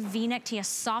 sleeve. This is a V-neck tee, a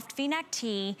soft V-neck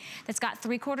tee that's got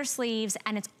 3/4 sleeves,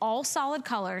 and it's all solid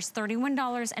colors,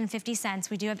 $31.50.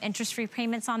 We do have interest-free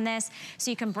payments on this, so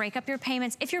you can break up your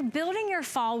payments. If you're building your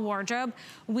fall wardrobe,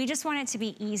 we just want it to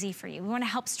be easy for you. We want to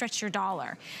help stretch your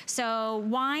dollar. So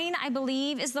wine, I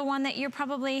believe, is the one that you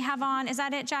probably have on. Is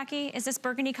that it, Jackie? Is this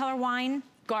burgundy color wine?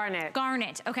 Garnet.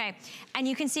 Garnet, okay. And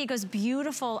you can see it goes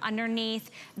beautiful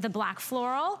underneath the black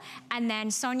floral. And then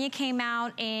Sonia came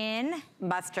out in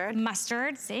mustard.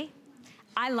 Mustard, see?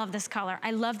 I love this color.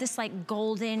 I love this like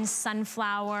golden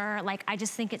sunflower. Like, I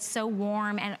just think it's so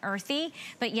warm and earthy,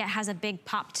 but yet has a big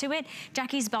pop to it.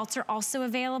 Jackie's belts are also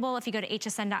available. If you go to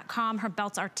hsn.com, her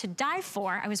belts are to die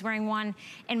for. I was wearing one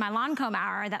in my Lancome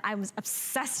hour that I was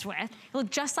obsessed with. It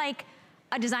looked just like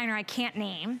a designer I can't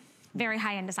name. Very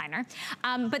high-end designer.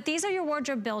 But these are your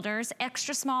wardrobe builders,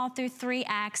 extra small through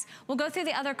 3X. We'll go through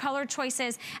the other color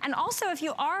choices. And also, if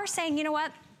you are saying, you know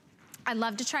what, I'd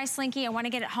love to try Slinky, I wanna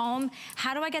get it home,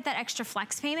 how do I get that extra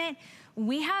flex payment?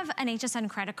 We have an HSN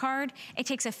credit card. It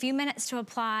takes a few minutes to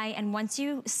apply, and once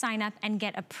you sign up and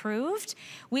get approved,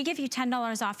 we give you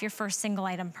 $10 off your first single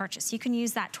item purchase. You can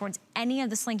use that towards any of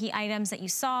the Slinky items that you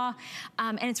saw,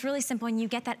 and it's really simple, and you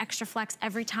get that extra flex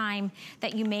every time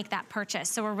that you make that purchase.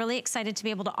 So we're really excited to be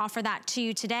able to offer that to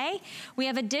you today. We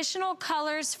have additional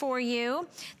colors for you.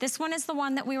 This one is the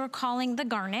one that we were calling the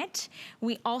garnet.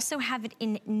 We also have it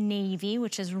in navy,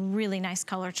 which is a really nice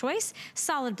color choice.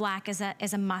 Solid black is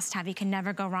a must-have. You can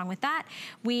never go wrong with that.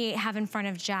 We have in front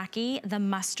of Jackie the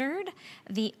mustard,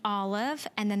 the olive,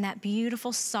 and then that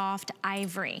beautiful soft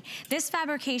ivory. This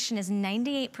fabrication is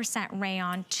 98%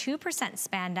 rayon, 2%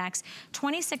 spandex,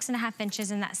 26.5 inches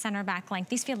in that center back length.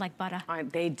 These feel like butter.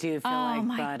 They do feel like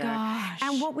butter. Gosh.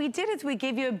 And what we did is we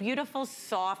gave you a beautiful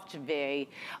soft V.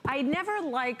 I never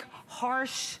like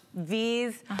harsh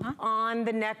V's on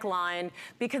the neckline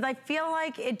because I feel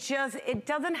like it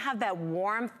doesn't have that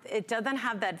warmth, it doesn't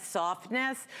have that soft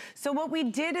softness. So what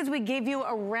we did is we gave you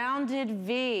a rounded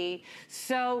V.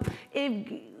 So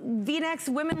V-necks,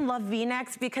 women love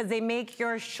V-necks because they make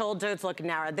your shoulders look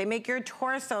narrow. They make your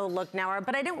torso look narrow,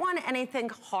 but I didn't want anything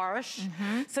harsh.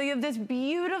 So you have this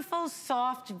beautiful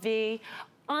soft V,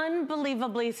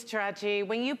 unbelievably stretchy.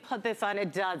 When you put this on,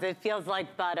 it does. It feels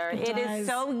like butter. It is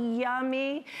so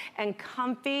yummy and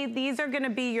comfy. These are gonna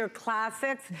be your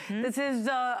classics. This is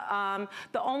the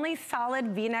only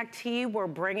solid V-neck tee we're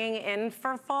bringing in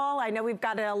for fall. I know we've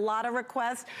got a lot of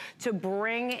requests to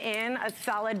bring in a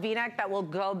solid V-neck that will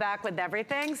go back with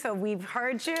everything. So we've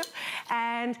heard you.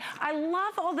 And I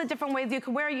love all the different ways you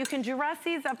can wear it. You can dress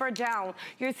these up or down.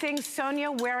 You're seeing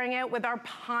Sonia wearing it with our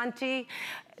Ponte.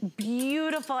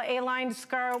 Beautiful A-line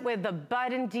skirt with the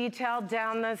button detail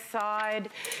down the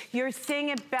side. You're seeing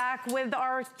it back with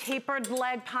our tapered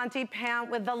leg Ponte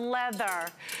pant with the leather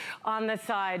on the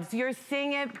sides. You're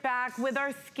seeing it back with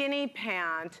our skinny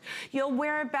pant. You'll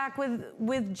wear it back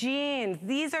with jeans.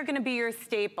 These are gonna be your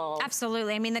staples.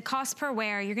 Absolutely. I mean, the cost per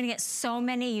wear, you're gonna get so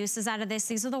many uses out of this.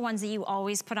 These are the ones that you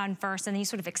always put on first and then you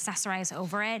sort of accessorize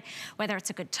over it, whether it's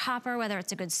a good topper, whether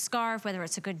it's a good scarf, whether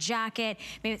it's a good jacket,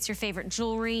 maybe it's your favorite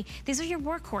jewelry. These are your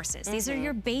workhorses. These are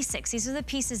your basics. These are the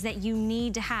pieces that you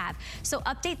need to have. So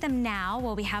update them now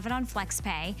while we have it on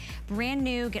FlexPay. Brand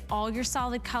new, get all your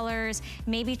solid colors.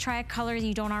 Maybe try a color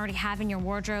you don't already have in your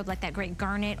wardrobe, like that great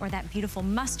garnet or that beautiful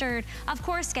mustard. Of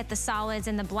course, get the solids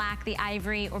in the black, the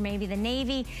ivory, or maybe the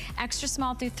navy. Extra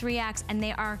small through 3X, and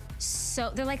they are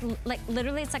so, they're like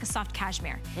literally, it's like a soft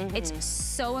cashmere. It's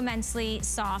so immensely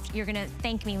soft. You're gonna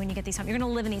thank me when you get these home. You're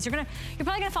gonna live in these. You're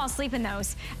probably gonna fall asleep in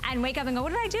those and wake up and go,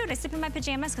 what did I do? Did I sleep in my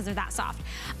pajamas? Because they're that soft.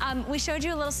 We showed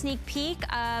you a little sneak peek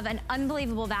of an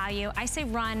unbelievable value. I say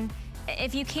run.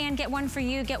 If you can, get one for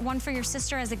you, get one for your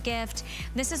sister as a gift.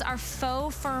 This is our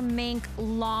faux fur mink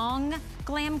long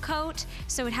glam coat.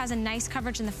 So it has a nice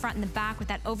coverage in the front and the back with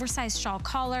that oversized shawl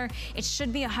collar. It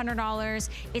should be $100.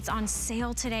 It's on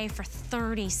sale today for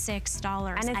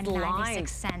 $36.96. And it's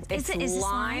lined. It's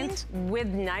lined with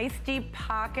nice deep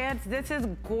pockets. This is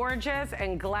gorgeous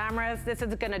and glamorous. This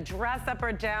is gonna dress up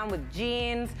or down with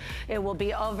jeans. It will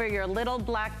be over your little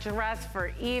black dress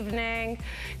for evening.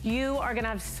 You are gonna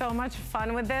have so much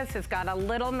fun with this. It's got a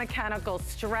little mechanical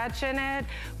stretch in it,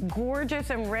 gorgeous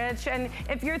and rich. And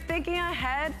if you're thinking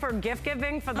ahead for gift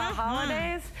giving for the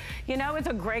holidays, you know, it's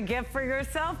a great gift for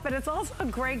yourself, but it's also a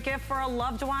great gift for a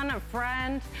loved one, a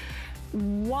friend.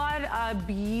 What a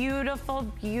beautiful,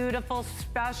 beautiful,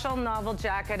 special novel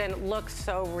jacket, and it looks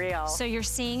so real. So you're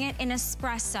seeing it in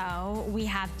espresso. We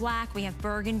have black, we have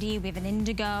burgundy, we have an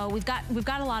indigo. We've got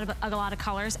a lot of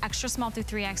colors. Extra small through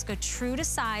 3X. Go true to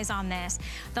size on this.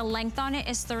 The length on it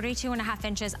is 32.5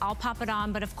 inches. I'll pop it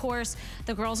on, but of course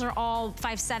the girls are all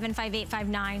 5'7", 5'8",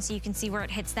 5'9", so you can see where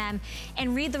it hits them.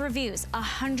 And read the reviews.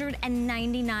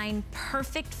 199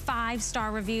 perfect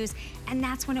 5-star reviews, and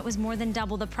that's when it was more than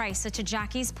double the price. So to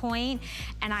Jackie's point,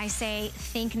 and I say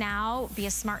think now, be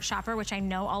a smart shopper, which I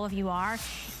know all of you are.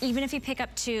 Even if you pick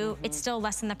up two, it's still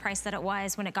less than the price that it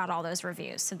was when it got all those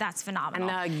reviews. So that's phenomenal.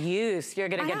 And the use, you're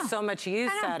gonna get so much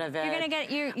use out of it. You're gonna get,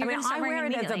 you're gonna start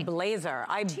wearing it as a blazer.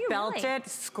 I belt it,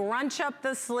 scrunch up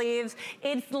the sleeves.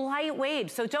 It's lightweight,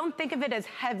 so don't think of it as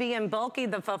heavy and bulky,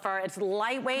 the fur. It's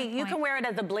lightweight. You can wear it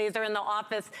as a blazer in the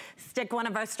office, stick one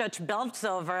of our stretch belts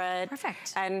over it.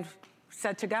 Perfect. And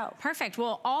set to go. Perfect.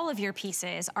 Well, all of your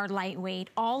pieces are lightweight.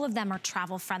 All of them are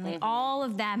travel friendly. All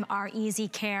of them are easy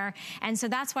care. And so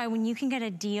that's why when you can get a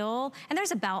deal, and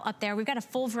there's a belt up there. We've got a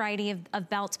full variety of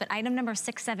belts, but item number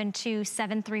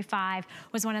 672735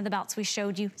 was one of the belts we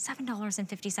showed you.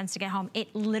 $7.50 to get home.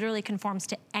 It literally conforms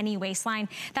to any waistline.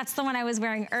 That's the one I was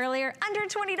wearing earlier. Under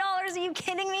 $20. Are you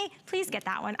kidding me? Please get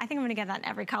that one. I think I'm gonna get that in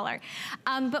every color.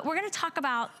 But we're gonna talk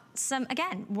about some,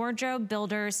 again, wardrobe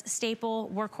builders, staple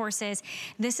workhorses.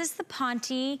 This is the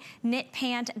Ponte knit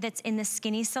pant that's in the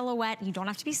skinny silhouette. You don't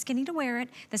have to be skinny to wear it.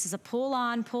 This is a pull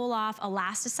on, pull off,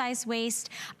 elasticized waist.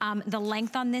 The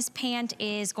length on this pant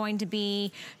is going to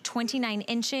be 29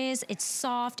 inches. It's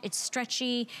soft, it's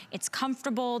stretchy, it's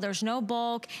comfortable, there's no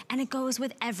bulk, and it goes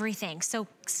with everything. So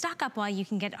stock up while you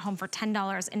can get it home for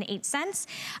 $10.08.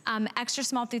 Extra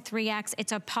small through 3X.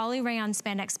 It's a poly rayon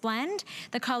spandex blend.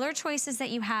 The color choices that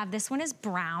you have, this one is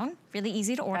brown, really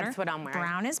easy to order. That's what I'm wearing.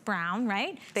 Brown is brown,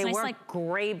 right? They work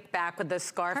great back with the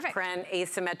scarf print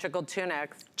asymmetrical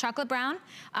tunics. Chocolate brown,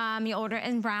 you order it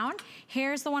in brown.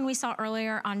 Here's the one we saw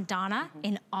earlier on Donna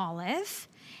in olive.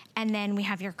 And then we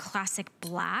have your classic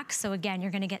black. So again,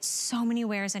 you're gonna get so many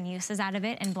wears and uses out of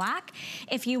it in black.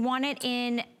 If you want it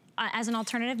in as an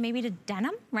alternative maybe to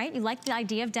denim, right? You like the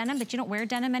idea of denim, but you don't wear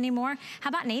denim anymore. How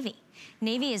about navy?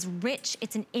 Navy is rich,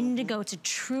 it's an indigo, it's a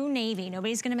true navy.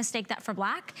 Nobody's gonna mistake that for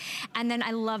black. And then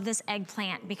I love this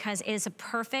eggplant because it is a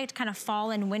perfect kind of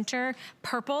fall and winter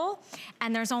purple,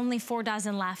 and there's only 4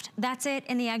 dozen left. That's it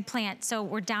in the eggplant, so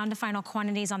we're down to final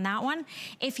quantities on that one.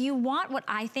 If you want what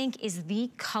I think is the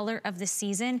color of the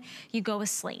season, you go with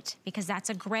slate, because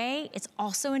that's a gray, it's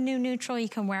also a new neutral, you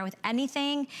can wear it with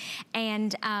anything.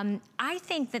 And I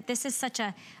think that this is such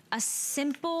a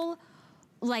simple,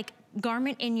 like,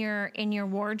 garment in your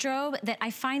wardrobe that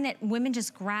I find that women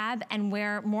just grab and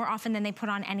wear more often than they put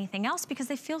on anything else because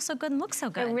they feel so good and look so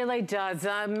good. It really does.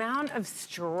 The amount of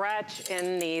stretch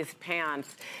in these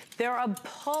pants. They're a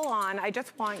pull-on. I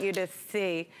just want you to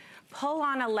see.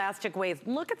 Pull-on elastic waist.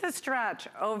 Look at the stretch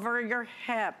over your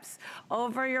hips,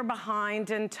 over your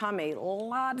behind and tummy.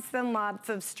 Lots and lots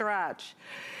of stretch.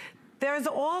 There's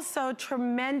also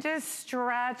tremendous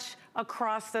stretch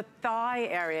across the thigh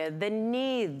area, the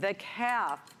knee, the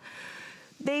calf.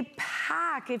 They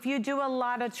pack, if you do a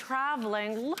lot of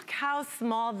traveling, look how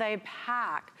small they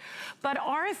pack. But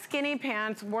our skinny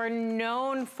pants were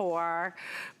known for,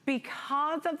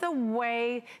 because of the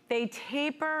way they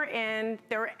taper in,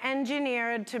 they're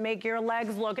engineered to make your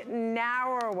legs look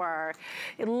narrower,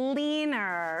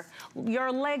 leaner,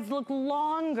 your legs look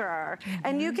longer.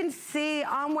 And you can see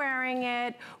I'm wearing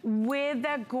it with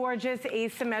that gorgeous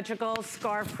asymmetrical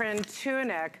scarf print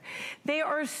tunic. They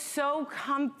are so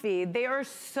comfy, they are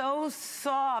so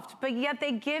soft, but yet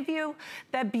they give you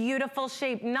that beautiful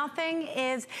shape. Nothing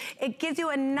is, it gives you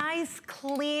a nice,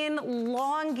 clean,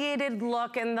 elongated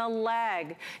look in the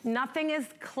leg. Nothing is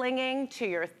clinging to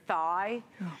your thigh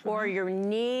or your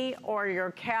knee or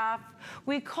your calf.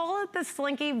 We call it the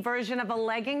Slinky version of a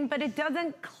legging, but it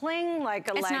doesn't cling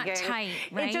like a legging. It's not tight,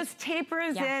 right? It just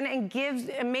tapers in and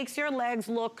it makes your legs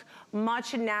look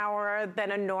much narrower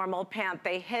than a normal pant.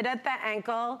 They hit at the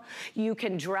ankle. You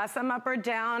can dress them up or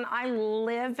down. I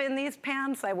live in these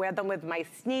pants. I wear them with my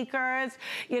sneakers,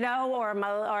 you know,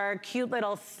 or a cute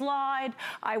little slide.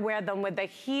 I wear them with a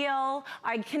heel.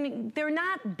 They're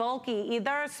not bulky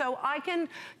either, so I can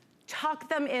tuck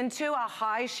them into a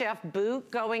high shaft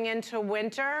boot going into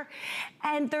winter,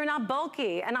 and they're not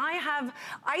bulky. And I have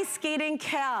ice skating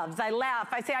calves. I laugh.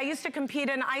 I say I used to compete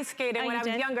in ice skating when I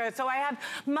was younger, so I have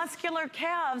muscular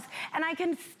calves, and I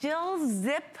can still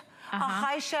zip a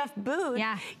high shaft boot,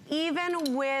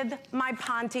 even with my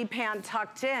Ponte pant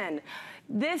tucked in.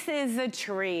 This is a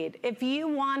treat. If you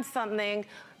want something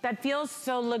that feels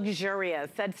so luxurious,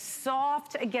 that's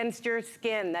soft against your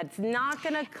skin, that's not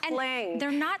gonna cling. And they're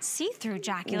not see-through,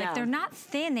 Jackie. Like, they're not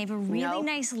thin. They have a really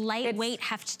nice lightweight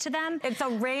heft to them. It's a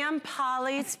ram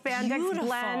poly spandex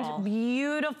blend,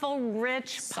 beautiful,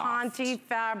 rich Ponte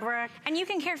fabric. And you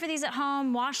can care for these at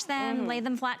home, wash them, lay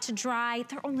them flat to dry.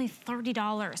 They're only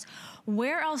 $30.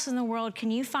 Where else in the world can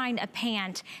you find a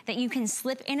pant that you can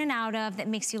slip in and out of that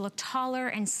makes you look taller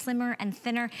and slimmer and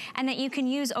thinner, and that you can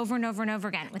use over and over and over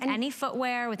again with any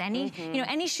footwear, with any, you know,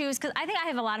 any shoes? Because I think I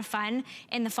have a lot of fun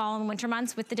in the fall and winter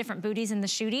months with the different booties and the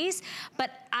shooties, but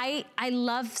I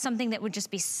love something that would just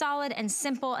be solid and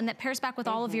simple and that pairs back with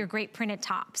all of your great printed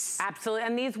tops. Absolutely,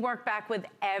 and these work back with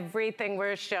everything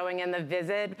we're showing in the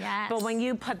visit. But when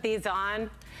you put these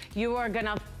on, you are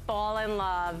gonna fall in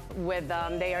love with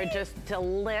them. They are just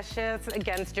delicious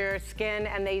against your skin,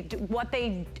 and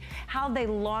how they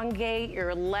elongate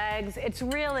your legs. It's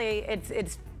really,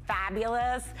 it's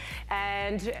fabulous,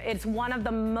 and it's one of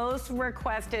the most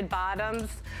requested bottoms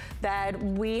that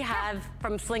we have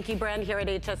from Slinky brand here at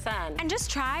HSN. And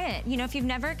just try it. You know, if you've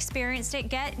never experienced it,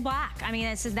 get black. I mean,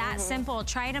 it's that simple.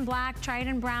 Try it in black, try it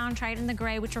in brown, try it in the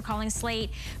gray, which we're calling slate.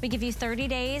 We give you 30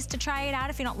 days to try it out.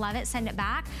 If you don't love it, send it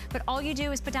back. But all you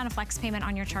do is put down a flex payment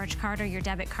on your charge card or your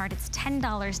debit card. It's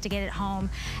 $10 to get it home.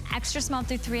 Extra small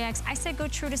through 3X. I said go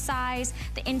true to size.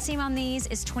 The inseam on these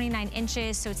is 29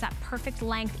 inches, so it's that perfect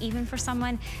length, even for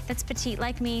someone that's petite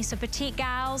like me. So petite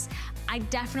gals, I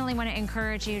definitely want to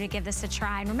encourage you to give this a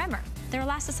try. And remember, they're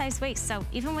elasticized waist, so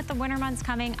even with the winter months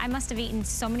coming, I must have eaten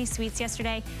so many sweets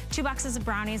yesterday, 2 boxes of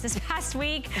brownies this past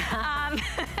week.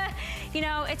 You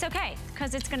know, it's okay,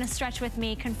 because it's gonna stretch with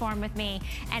me, conform with me,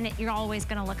 and you're always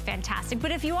gonna look fantastic.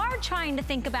 But if you are trying to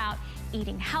think about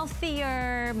eating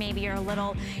healthier, maybe you're a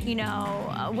little, you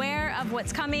know, aware of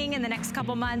what's coming in the next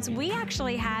couple months, we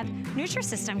actually have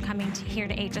Nutrisystem coming here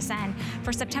to HSN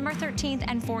for September 13th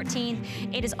and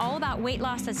 14th. It is all about weight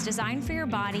loss that's designed for your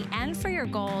body and for your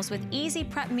goals with easy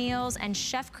prep meals and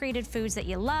chef-created foods that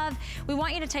you love. We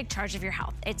want you to take charge of your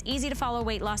health. It's easy to follow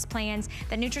weight loss plans.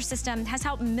 The Nutrisystem has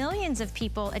helped millions of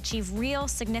people achieve real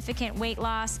significant weight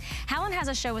loss. Helen has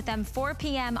a show with them 4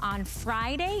 p.m. on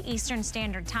Friday, Eastern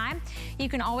Standard Time. You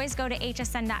can always go to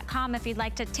hsn.com if you'd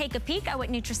like to take a peek at what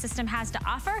Nutrisystem has to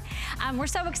offer. We're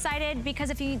so excited because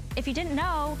if you didn't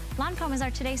know, Lancome is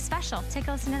our today's special. Take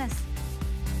a listen to this.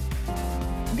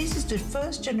 This is the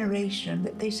first generation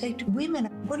that they say to women,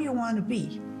 what do you want to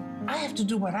be? I have to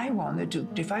do what I want to do.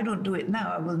 If I don't do it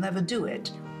now, I will never do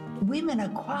it. Women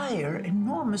acquire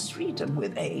enormous freedom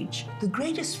with age. The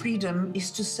greatest freedom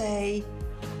is to say,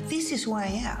 this is who I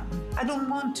am. I don't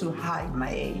want to hide my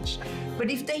age.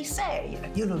 But if they say,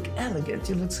 you look elegant,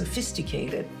 you look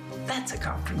sophisticated, that's a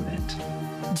compliment.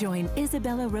 Join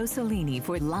Isabella Rossellini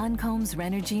for Lancome's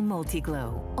Renergy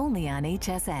Multi-Glow, only on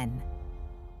HSN.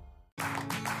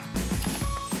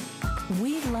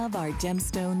 We love our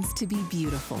gemstones to be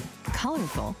beautiful,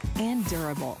 colorful, and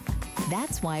durable.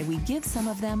 That's why we give some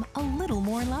of them a little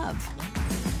more love.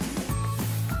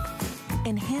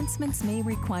 Enhancements may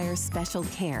require special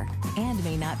care and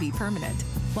may not be permanent,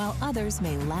 while others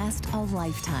may last a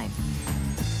lifetime.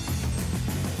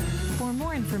 For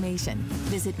more information,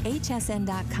 visit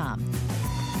hsn.com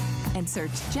and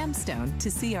search gemstone to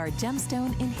see our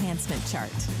gemstone enhancement chart.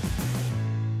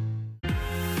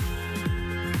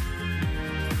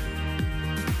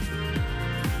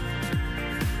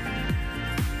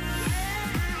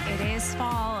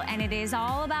 Fall, and it is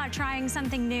all about trying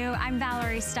something new. I'm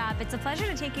Valerie Stubb. It's a pleasure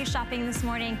to take you shopping this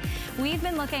morning. We've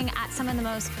been looking at some of the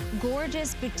most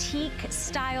gorgeous boutique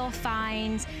style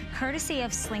finds, courtesy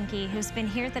of Slinky, who's been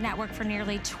here at the network for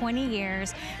nearly 20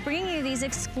 years, bringing you these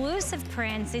exclusive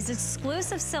prints, these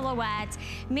exclusive silhouettes,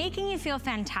 making you feel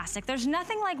fantastic. There's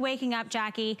nothing like waking up,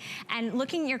 Jackie, and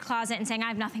looking at your closet and saying, I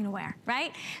have nothing to wear,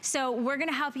 right? So we're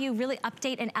gonna help you really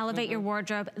update and elevate your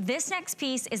wardrobe. This next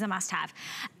piece is a must-have,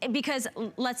 because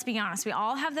let's be honest, we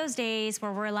all have those days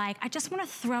where we're like, I just wanna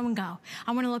throw and go.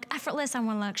 I wanna look effortless, I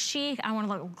wanna look chic, I wanna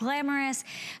look glamorous.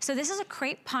 So this is a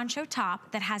crepe poncho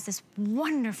top that has this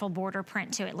wonderful border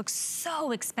print to it. It looks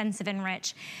so expensive and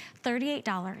rich.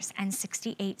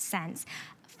 $38.68.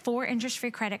 4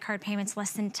 interest-free credit card payments,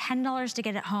 less than $10 to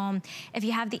get it home. If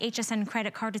you have the HSN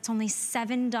credit card, it's only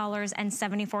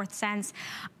 $7.74.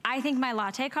 I think my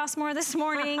latte cost more this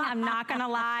morning. I'm not gonna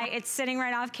lie, it's sitting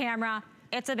right off camera.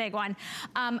 It's a big one.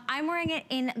 I'm wearing it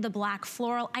in the black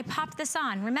floral. I popped this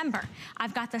on. Remember,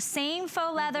 I've got the same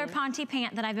faux leather Ponte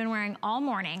pant that I've been wearing all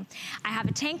morning. I have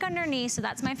a tank underneath, so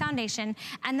that's my foundation.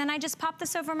 And then I just pop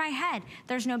this over my head.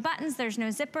 There's no buttons, there's no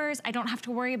zippers. I don't have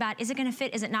to worry about, is it gonna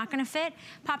fit, is it not gonna fit?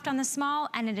 Popped on the small,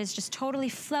 and it is just totally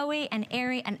flowy and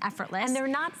airy and effortless. And they're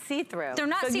not see-through. They're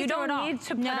not see-through at all. So you don't need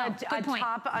to put a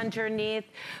top underneath.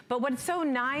 But what's so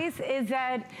nice is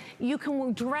that you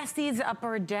can dress these up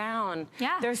or down.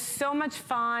 Yeah. They're so much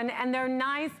fun, and they're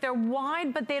nice. They're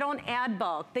wide, but they don't add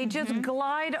bulk. They just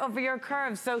glide over your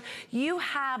curves. So you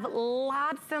have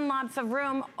lots and lots of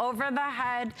room over the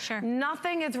head. Sure.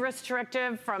 Nothing is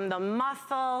restrictive from the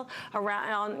muscle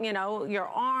around, you know, your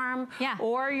arm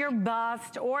or your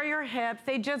bust or your hips.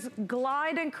 They just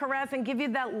glide and caress and give you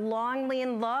that long,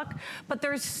 lean look, but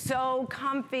they're so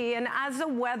comfy. And as the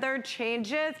weather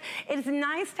changes, it's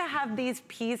nice to have these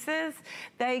pieces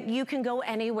that you can go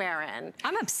anywhere in.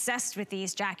 I'm obsessed with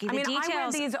these, Jackie. I wear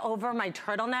these over my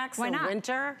turtlenecks in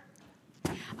winter.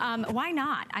 Why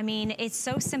not? I mean, it's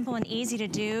so simple and easy to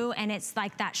do, and it's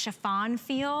like that chiffon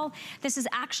feel. This is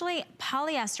actually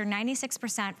polyester,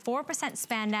 96%, 4%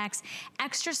 spandex,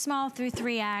 extra small through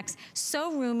 3X,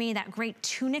 so roomy, that great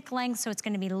tunic length, so it's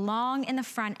gonna be long in the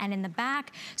front and in the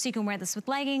back, so you can wear this with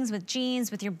leggings, with jeans,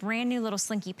 with your brand new little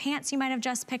Slinky pants you might have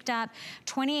just picked up,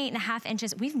 28.5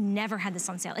 inches. We've never had this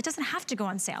on sale. It doesn't have to go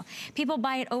on sale. People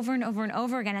buy it over and over and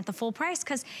over again at the full price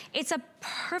because it's a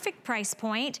perfect price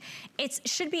point. It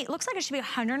looks like it should be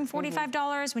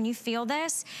 $145 when you feel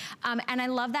this. And I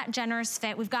love that generous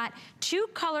fit. We've got 2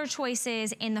 color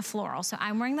choices in the floral. So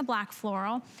I'm wearing the black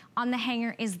floral. On the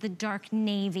hanger is the dark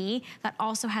navy that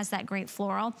also has that great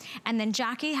floral. And then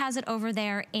Jackie has it over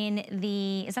there in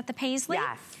the, is that the paisley?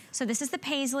 Yes. So this is the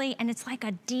paisley, and it's like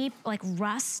a deep, like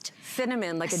rust.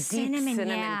 Cinnamon, like a deep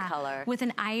cinnamon color. With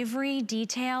an ivory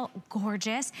detail,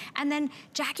 gorgeous. And then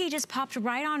Jackie just popped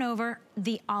right on over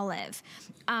the olive.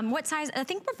 What size? I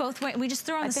think we're both, we just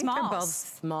threw on the smalls. I think they're both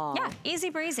small. Yeah, easy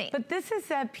breezy. But this is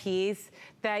that piece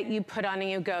that you put on and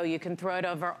you go. You can throw it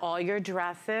over all your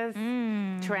dresses,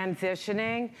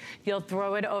 transitioning. You'll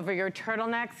throw it over your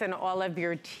turtlenecks and all of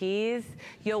your tees.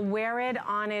 You'll wear it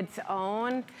on its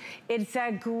own. It's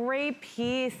a great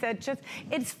piece that just,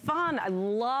 it's fun. I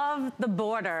love the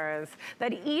borders,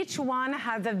 that each one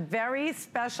has a very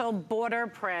special border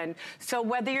print. So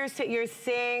whether you're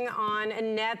seeing on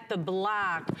Annette the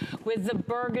black with the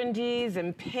burgundies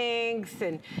and pinks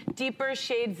and deeper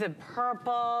shades of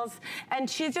purples, and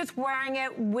she's just wearing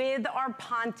it with our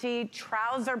Ponte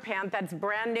trouser pant that's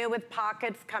brand new with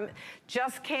pockets,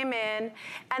 just came in.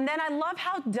 And then I love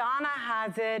how Donna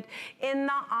has it in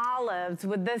the olives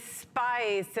with the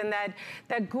spice and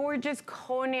that gorgeous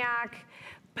cognac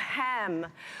hem.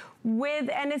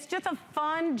 And it's just a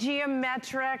fun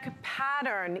geometric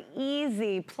pattern,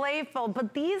 easy, playful,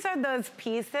 but these are those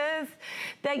pieces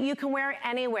that you can wear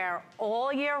anywhere,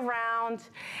 all year round.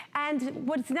 And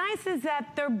what's nice is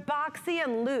that they're boxy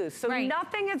and loose, so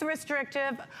nothing is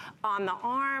restrictive on the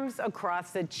arms,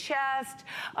 across the chest,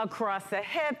 across the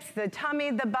hips, the tummy,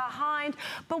 the behind.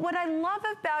 But what I love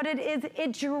about it is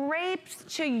it drapes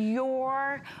to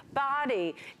your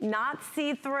body, not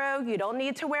see-through. You don't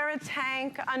need to wear a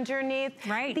tank underneath.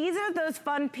 These are those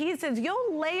fun pieces.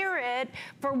 You'll layer it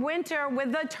for winter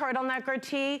with a turtleneck or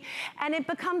tee, and it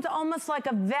becomes almost like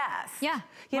a vest. Yeah,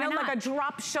 you know, like a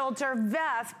drop shoulder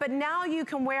vest, but now you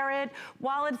can wear it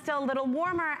while it's still a little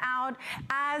warmer out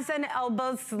as an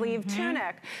elbow sleeve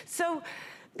tunic. So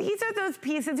these are those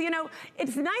pieces, you know,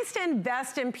 it's nice to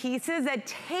invest in pieces that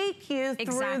take you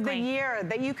through the year,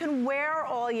 that you can wear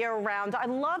all year round. I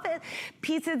love it,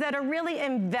 pieces that are really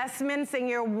investments in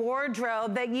your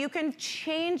wardrobe, that you can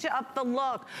change up the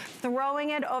look, throwing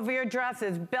it over your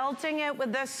dresses, belting it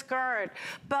with a skirt,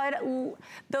 but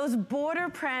those border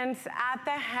prints at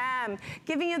the hem,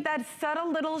 giving you that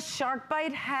subtle little shark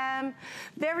bite hem,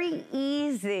 very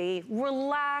easy,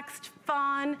 relaxed,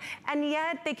 fun, and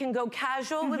yet they can go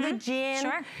casual with a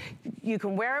jean. You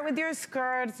can wear it with your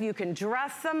skirts, you can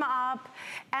dress them up,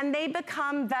 and they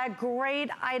become that great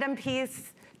item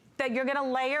piece that you're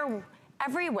gonna layer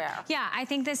everywhere. Yeah, I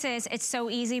think it's so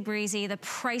easy breezy. The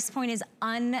price point is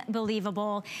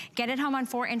unbelievable. Get it home on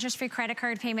 4 interest-free credit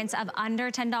card payments of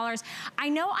under $10. I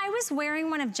know I was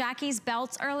wearing one of Jackie's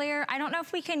belts earlier. I don't know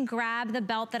if we can grab the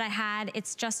belt that I had.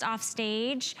 It's just off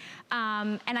stage.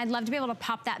 And I'd love to be able to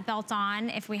pop that belt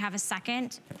on if we have a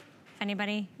second. If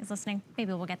anybody is listening,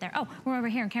 maybe we'll get there. Oh, we're over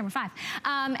here in camera 5.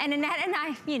 And Annette and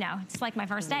I, you know, it's like my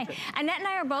first day. Annette and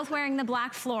I are both wearing the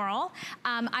black floral.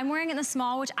 I'm wearing it in the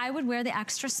small, which I would wear the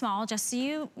extra small, just so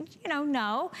you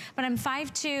know. But I'm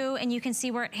 5'2", and you can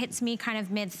see where it hits me kind of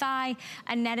mid-thigh.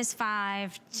 Annette is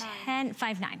 5'10",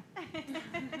 5'9".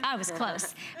 I was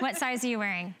close. What size are you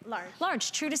wearing? Large.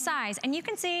 Large, true to size. And you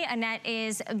can see Annette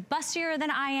is bustier than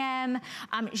I am.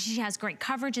 She has great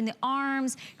coverage in the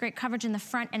arms, great coverage in the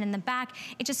front and in the back.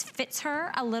 It just fits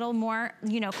her a little more,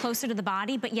 you know, closer to the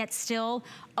body, but yet still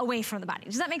away from the body.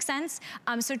 Does that make sense?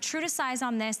 So true to size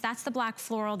on this. That's the black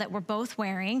floral that we're both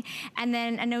wearing. And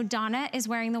then I know Donna is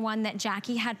wearing the one that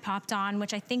Jackie had popped on,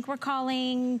 which I think we're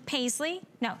calling Paisley.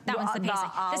 No, that one's the Paisley.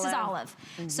 This is olive.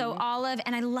 So olive,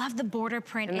 and I love the border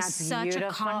print. It's such a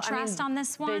contrast on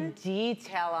this one. The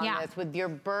detail on this with your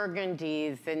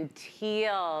burgundies and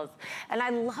teals. And I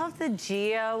love the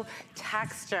geo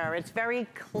texture. It's very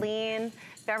clean,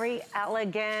 very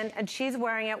elegant, and she's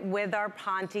wearing it with our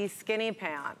Ponte skinny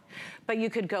pant. But you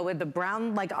could go with the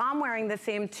brown, like I'm wearing the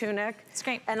same tunic. It's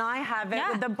great. And I have it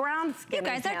with the brown skinny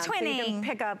pant. You guys are twinning. So you can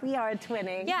pick up, we are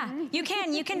twinning. Yeah, you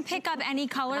can pick up any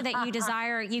color that you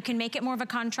desire. You can make it more of a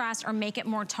contrast or make it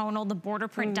more tonal. The border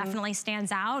print definitely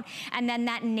stands out. And then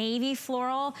that navy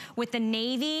floral with the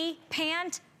navy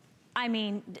pant, I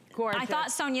mean, gorgeous. I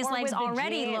thought Sonia's legs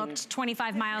already looked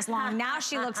 25 miles long. Now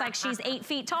she looks like she's 8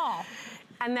 feet tall.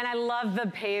 And then I love the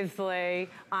paisley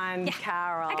on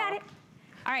Carol. I got it.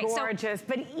 All right, gorgeous,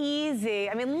 but easy.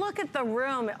 I mean, look at the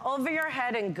room, over your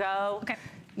head and go. Okay.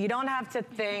 You don't have to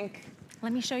think.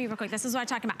 Let me show you real quick. This is what I'm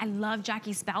talking about. I love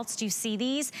Jackie's belts. Do you see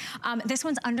these? This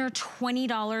one's under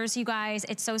 $20, you guys.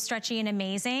 It's so stretchy and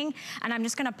amazing. And I'm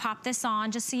just gonna pop this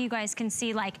on just so you guys can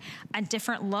see like a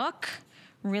different look.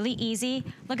 Really easy.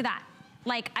 Look at that.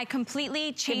 Like, I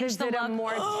completely changed the look. More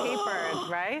tapered,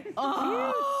 right?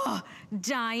 Oh,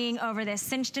 dying over this.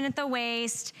 Cinched in at the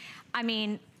waist. I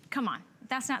mean, come on.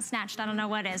 That's not snatched. I don't know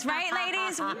what is. Right,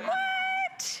 ladies?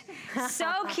 What?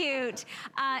 So cute.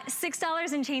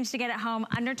 $6 and change to get it home,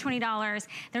 under $20.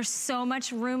 There's so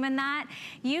much room in that.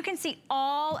 You can see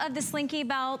all of the Slinky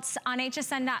belts on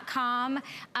hsn.com.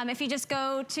 If you just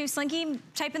go to Slinky,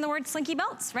 type in the word Slinky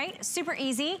belts, right? Super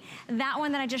easy. That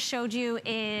one that I just showed you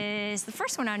is the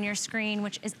first one on your screen,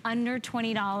 which is under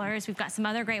 $20. We've got some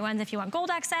other great ones if you want gold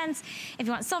accents, if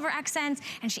you want silver accents,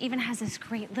 and she even has this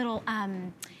great little,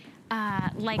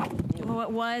 like,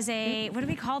 what do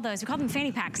we call those? We call them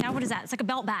fanny packs. Now what is that? It's like a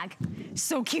belt bag.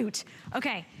 So cute.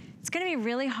 Okay, it's gonna be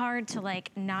really hard to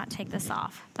like not take this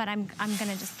off, but I'm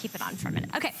gonna just keep it on for a minute.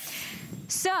 Okay,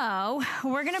 so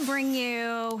we're gonna bring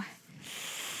you,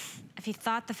 if you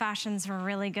thought the fashions were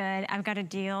really good, I've got a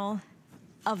deal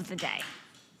of the day.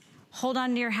 Hold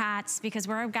on to your hats because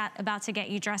we're about to get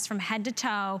you dressed from head to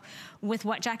toe with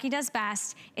what Jackie does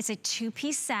best. It's a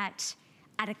two-piece set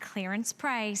at a clearance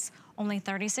price, only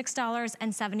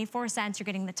 $36.74. You're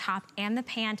getting the top and the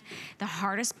pant. The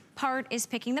hardest part is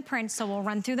picking the prints, so we'll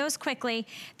run through those quickly.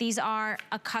 These are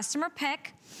a customer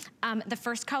pick. The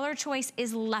first color choice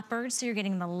is leopard, so you're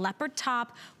getting the leopard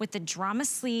top with the drama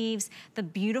sleeves, the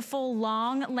beautiful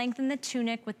long length in the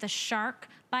tunic with the shark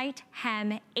bite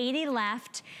hem, 80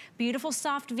 left, beautiful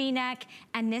soft V-neck,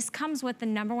 and this comes with the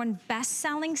 #1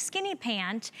 best-selling skinny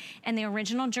pant and the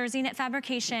original jersey knit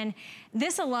fabrication.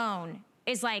 This alone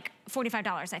is like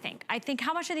 $45, I think.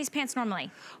 How much are these pants normally?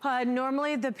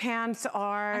 Normally the pants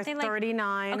are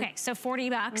 $39. Okay, so 40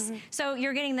 bucks. So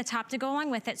you're getting the top to go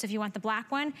along with it. So if you want the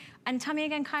black one, and tell me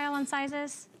again, Kyle, on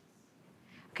sizes.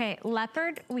 Okay,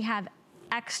 leopard, we have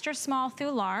extra small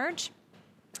through large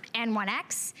and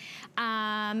 1X.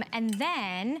 And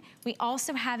then we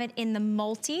also have it in the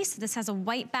multi. So this has a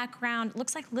white background. It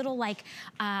looks like little like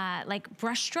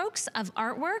brush strokes of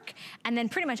artwork. And then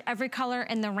pretty much every color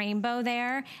in the rainbow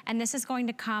there. And this is going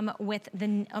to come with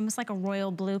the almost like a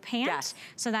royal blue pant. Yes.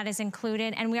 So that is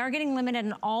included. And we are getting limited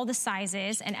in all the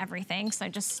sizes and everything. So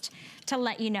just to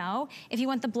let you know. If you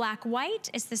want the black white,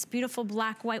 it's this beautiful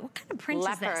black white. What kind of print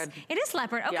is this? It is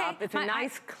leopard, okay. Yep, it's a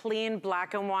nice clean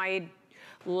black and white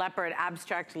leopard,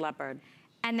 abstract leopard.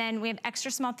 And then we have extra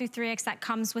small through 3X that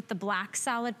comes with the black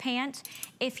solid pant.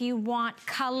 If you want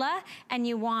color and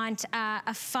you want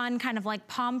a fun kind of like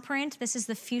palm print, this is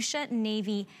the fuchsia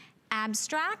navy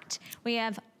abstract. We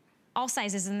have all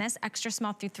sizes in this, extra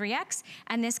small through 3X.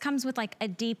 And this comes with like a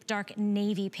deep dark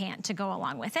navy pant to go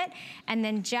along with it. And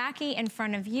then Jackie, in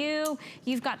front of you,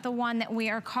 you've got the one that we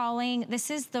are calling, this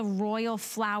is the royal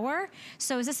flower.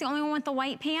 So is this the only one with the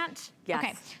white pant? Yes.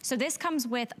 Okay, so this comes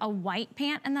with a white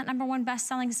pant and that #1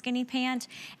 best-selling skinny pant.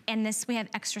 And this we have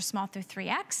extra small through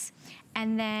 3X.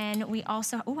 And then we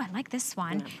also, oh, I like this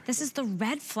one. This is the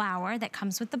red flower that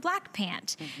comes with the black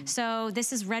pant. So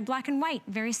this is red, black, and white.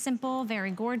 Very simple,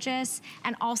 very gorgeous,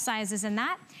 and all sizes in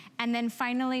that. And then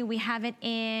finally, we have it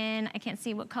in, I can't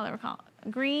see what color we're called,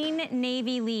 green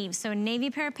navy leaves. So navy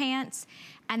pair of pants,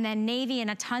 and then navy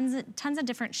and tons of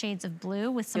different shades of blue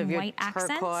with some white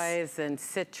accents. Turquoise and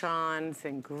citrons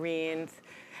and greens.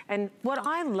 And what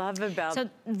I love about... So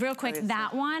real quick,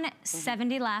 that one,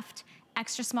 70 left,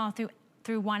 extra small through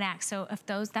 1X. So if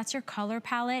that's your color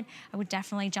palette, I would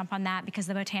definitely jump on that because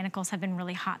the botanicals have been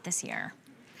really hot this year,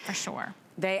 for sure.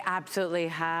 They absolutely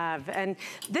have. And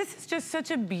this is just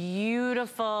such a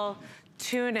beautiful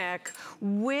tunic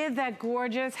with that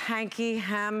gorgeous hanky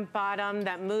hem bottom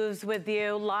that moves with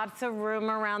you. Lots of room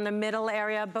around the middle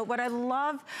area. But what I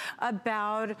love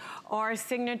about our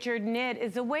signature knit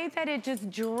is the way that it just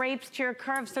drapes to your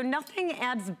curve. So nothing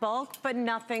adds bulk, but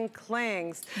nothing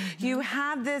clings. You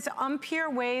have this pure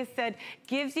waist that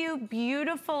gives you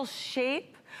beautiful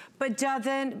shape, but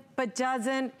doesn't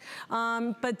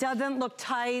look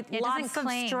tight. Lots of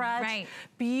stretch. Right.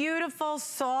 Beautiful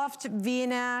soft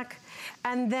V-neck.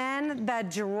 And then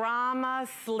that drama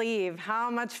sleeve.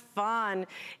 How much fun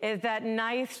is that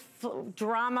nice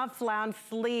drama flounce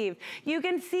sleeve? You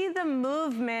can see the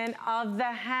movement of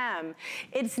the hem.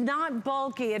 It's not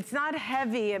bulky, it's not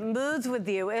heavy, it moves with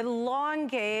you, it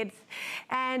elongates,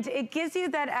 and it gives you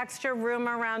that extra room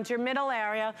around your middle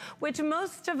area, which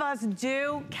most of us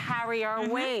do carry our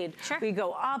weight. Sure. We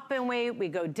go up in weight, we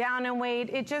go down in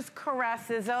weight, it just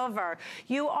caresses over.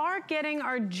 You are getting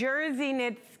our jersey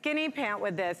knit skinny pant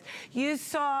with this. You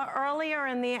saw earlier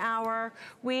in the hour,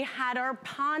 we had our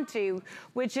ponte,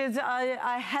 which is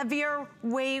a heavier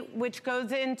weight, which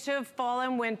goes into fall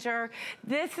and winter.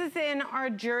 This is in our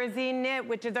jersey knit,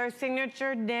 which is our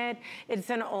signature knit.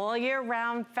 It's an all year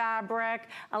round fabric,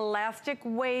 elastic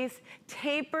waist,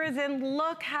 tapers, and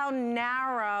look how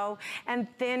narrow and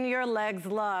thin your legs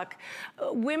look.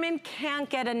 Women can't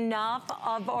get enough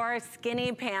of our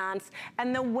skinny pants,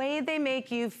 and the way they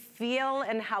make you feel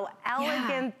and how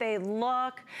elegant they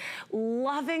look.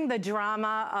 Loving the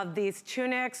drama of these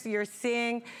tunics. You're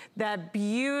seeing that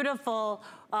beautiful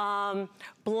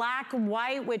black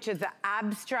white, which is the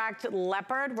abstract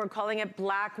leopard. We're calling it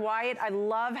black white. I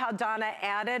love how Donna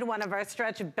added one of our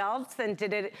stretch belts and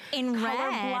did it in color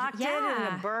red. blocked it in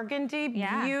the burgundy.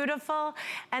 Beautiful.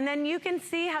 And then you can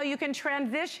see how you can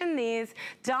transition these.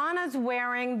 Donna's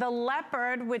wearing the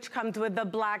leopard, which comes with the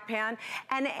black pant,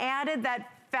 and added that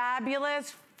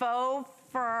fabulous faux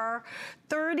fur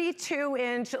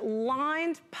 32-inch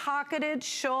lined pocketed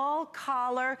shawl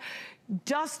collar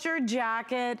duster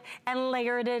jacket and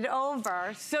layered it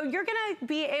over. So you're gonna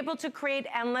be able to create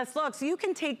endless looks. You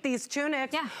can take these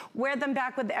tunics, wear them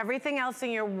back with everything else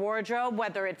in your wardrobe,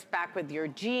 whether it's back with your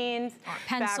jeans, or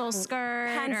pencil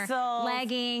skirt, or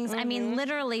leggings. I mean,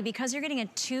 literally, because you're getting a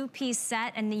two-piece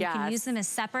set and you can use them as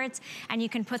separates and you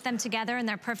can put them together and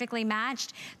they're perfectly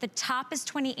matched. The top is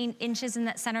 28 inches in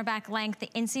that center back length. The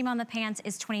inseam on the pants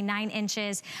is 29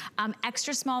 inches.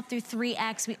 Extra small through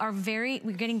 3X.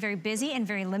 We're getting very busy and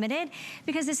very limited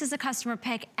because this is a customer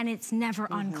pick and it's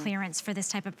never on clearance for this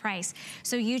type of price.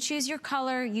 So you choose your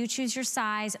color, you choose your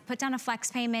size, put down a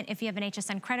flex payment. If you have an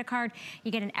HSN credit card,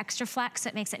 you get an extra flex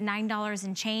that makes it $9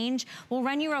 and change. We'll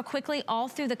run you real quickly all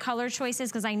through the color choices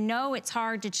because I know it's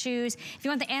hard to choose. If you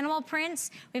want the animal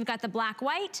prints, we've got the black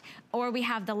white or we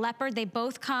have the leopard. They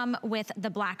both come with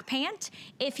the black pant.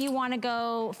 If you want to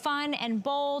go fun and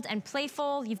bold and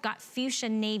playful, you've got fuchsia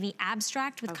navy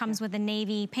abstract, which comes with a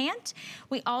navy pant.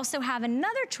 We also have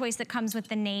another choice that comes with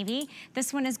the navy.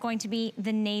 This one is going to be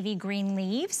the navy green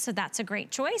leaves, so that's a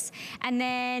great choice. And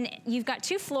then you've got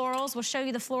two florals. We'll show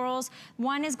you the florals.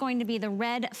 One is going to be the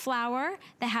red flower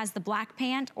that has the black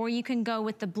pant, or you can go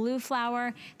with the blue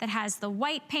flower that has the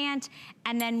white pant.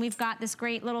 And then we've got this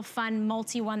great little fun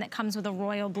multi one that comes with a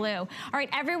royal blue. All right,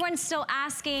 everyone's still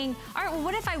asking, all right, well,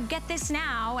 what if I get this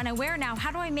now and I wear it now?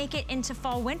 How do I make it into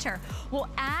fall winter? We'll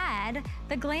add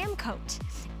the glam coat.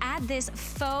 Add this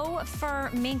faux fur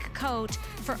mink coat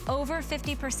for over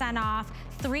 50% off.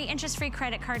 3 inches free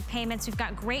credit card payments. We've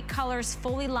got great colors,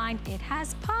 fully lined. It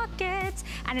has pockets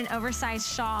and an oversized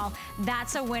shawl.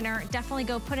 That's a winner. Definitely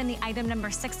go put in the item number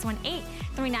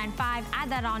 618395. Add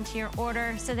that onto your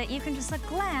order so that you can just look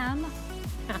glam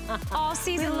all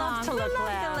season long. We love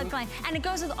to look glam. And it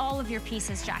goes with all of your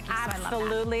pieces, Jackie. Absolutely. So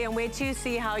I love that. And wait till you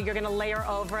see how you're going to layer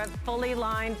over it. Fully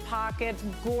lined pockets,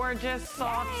 gorgeous,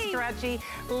 soft, stretchy,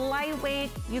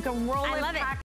 lightweight. You can roll it, pack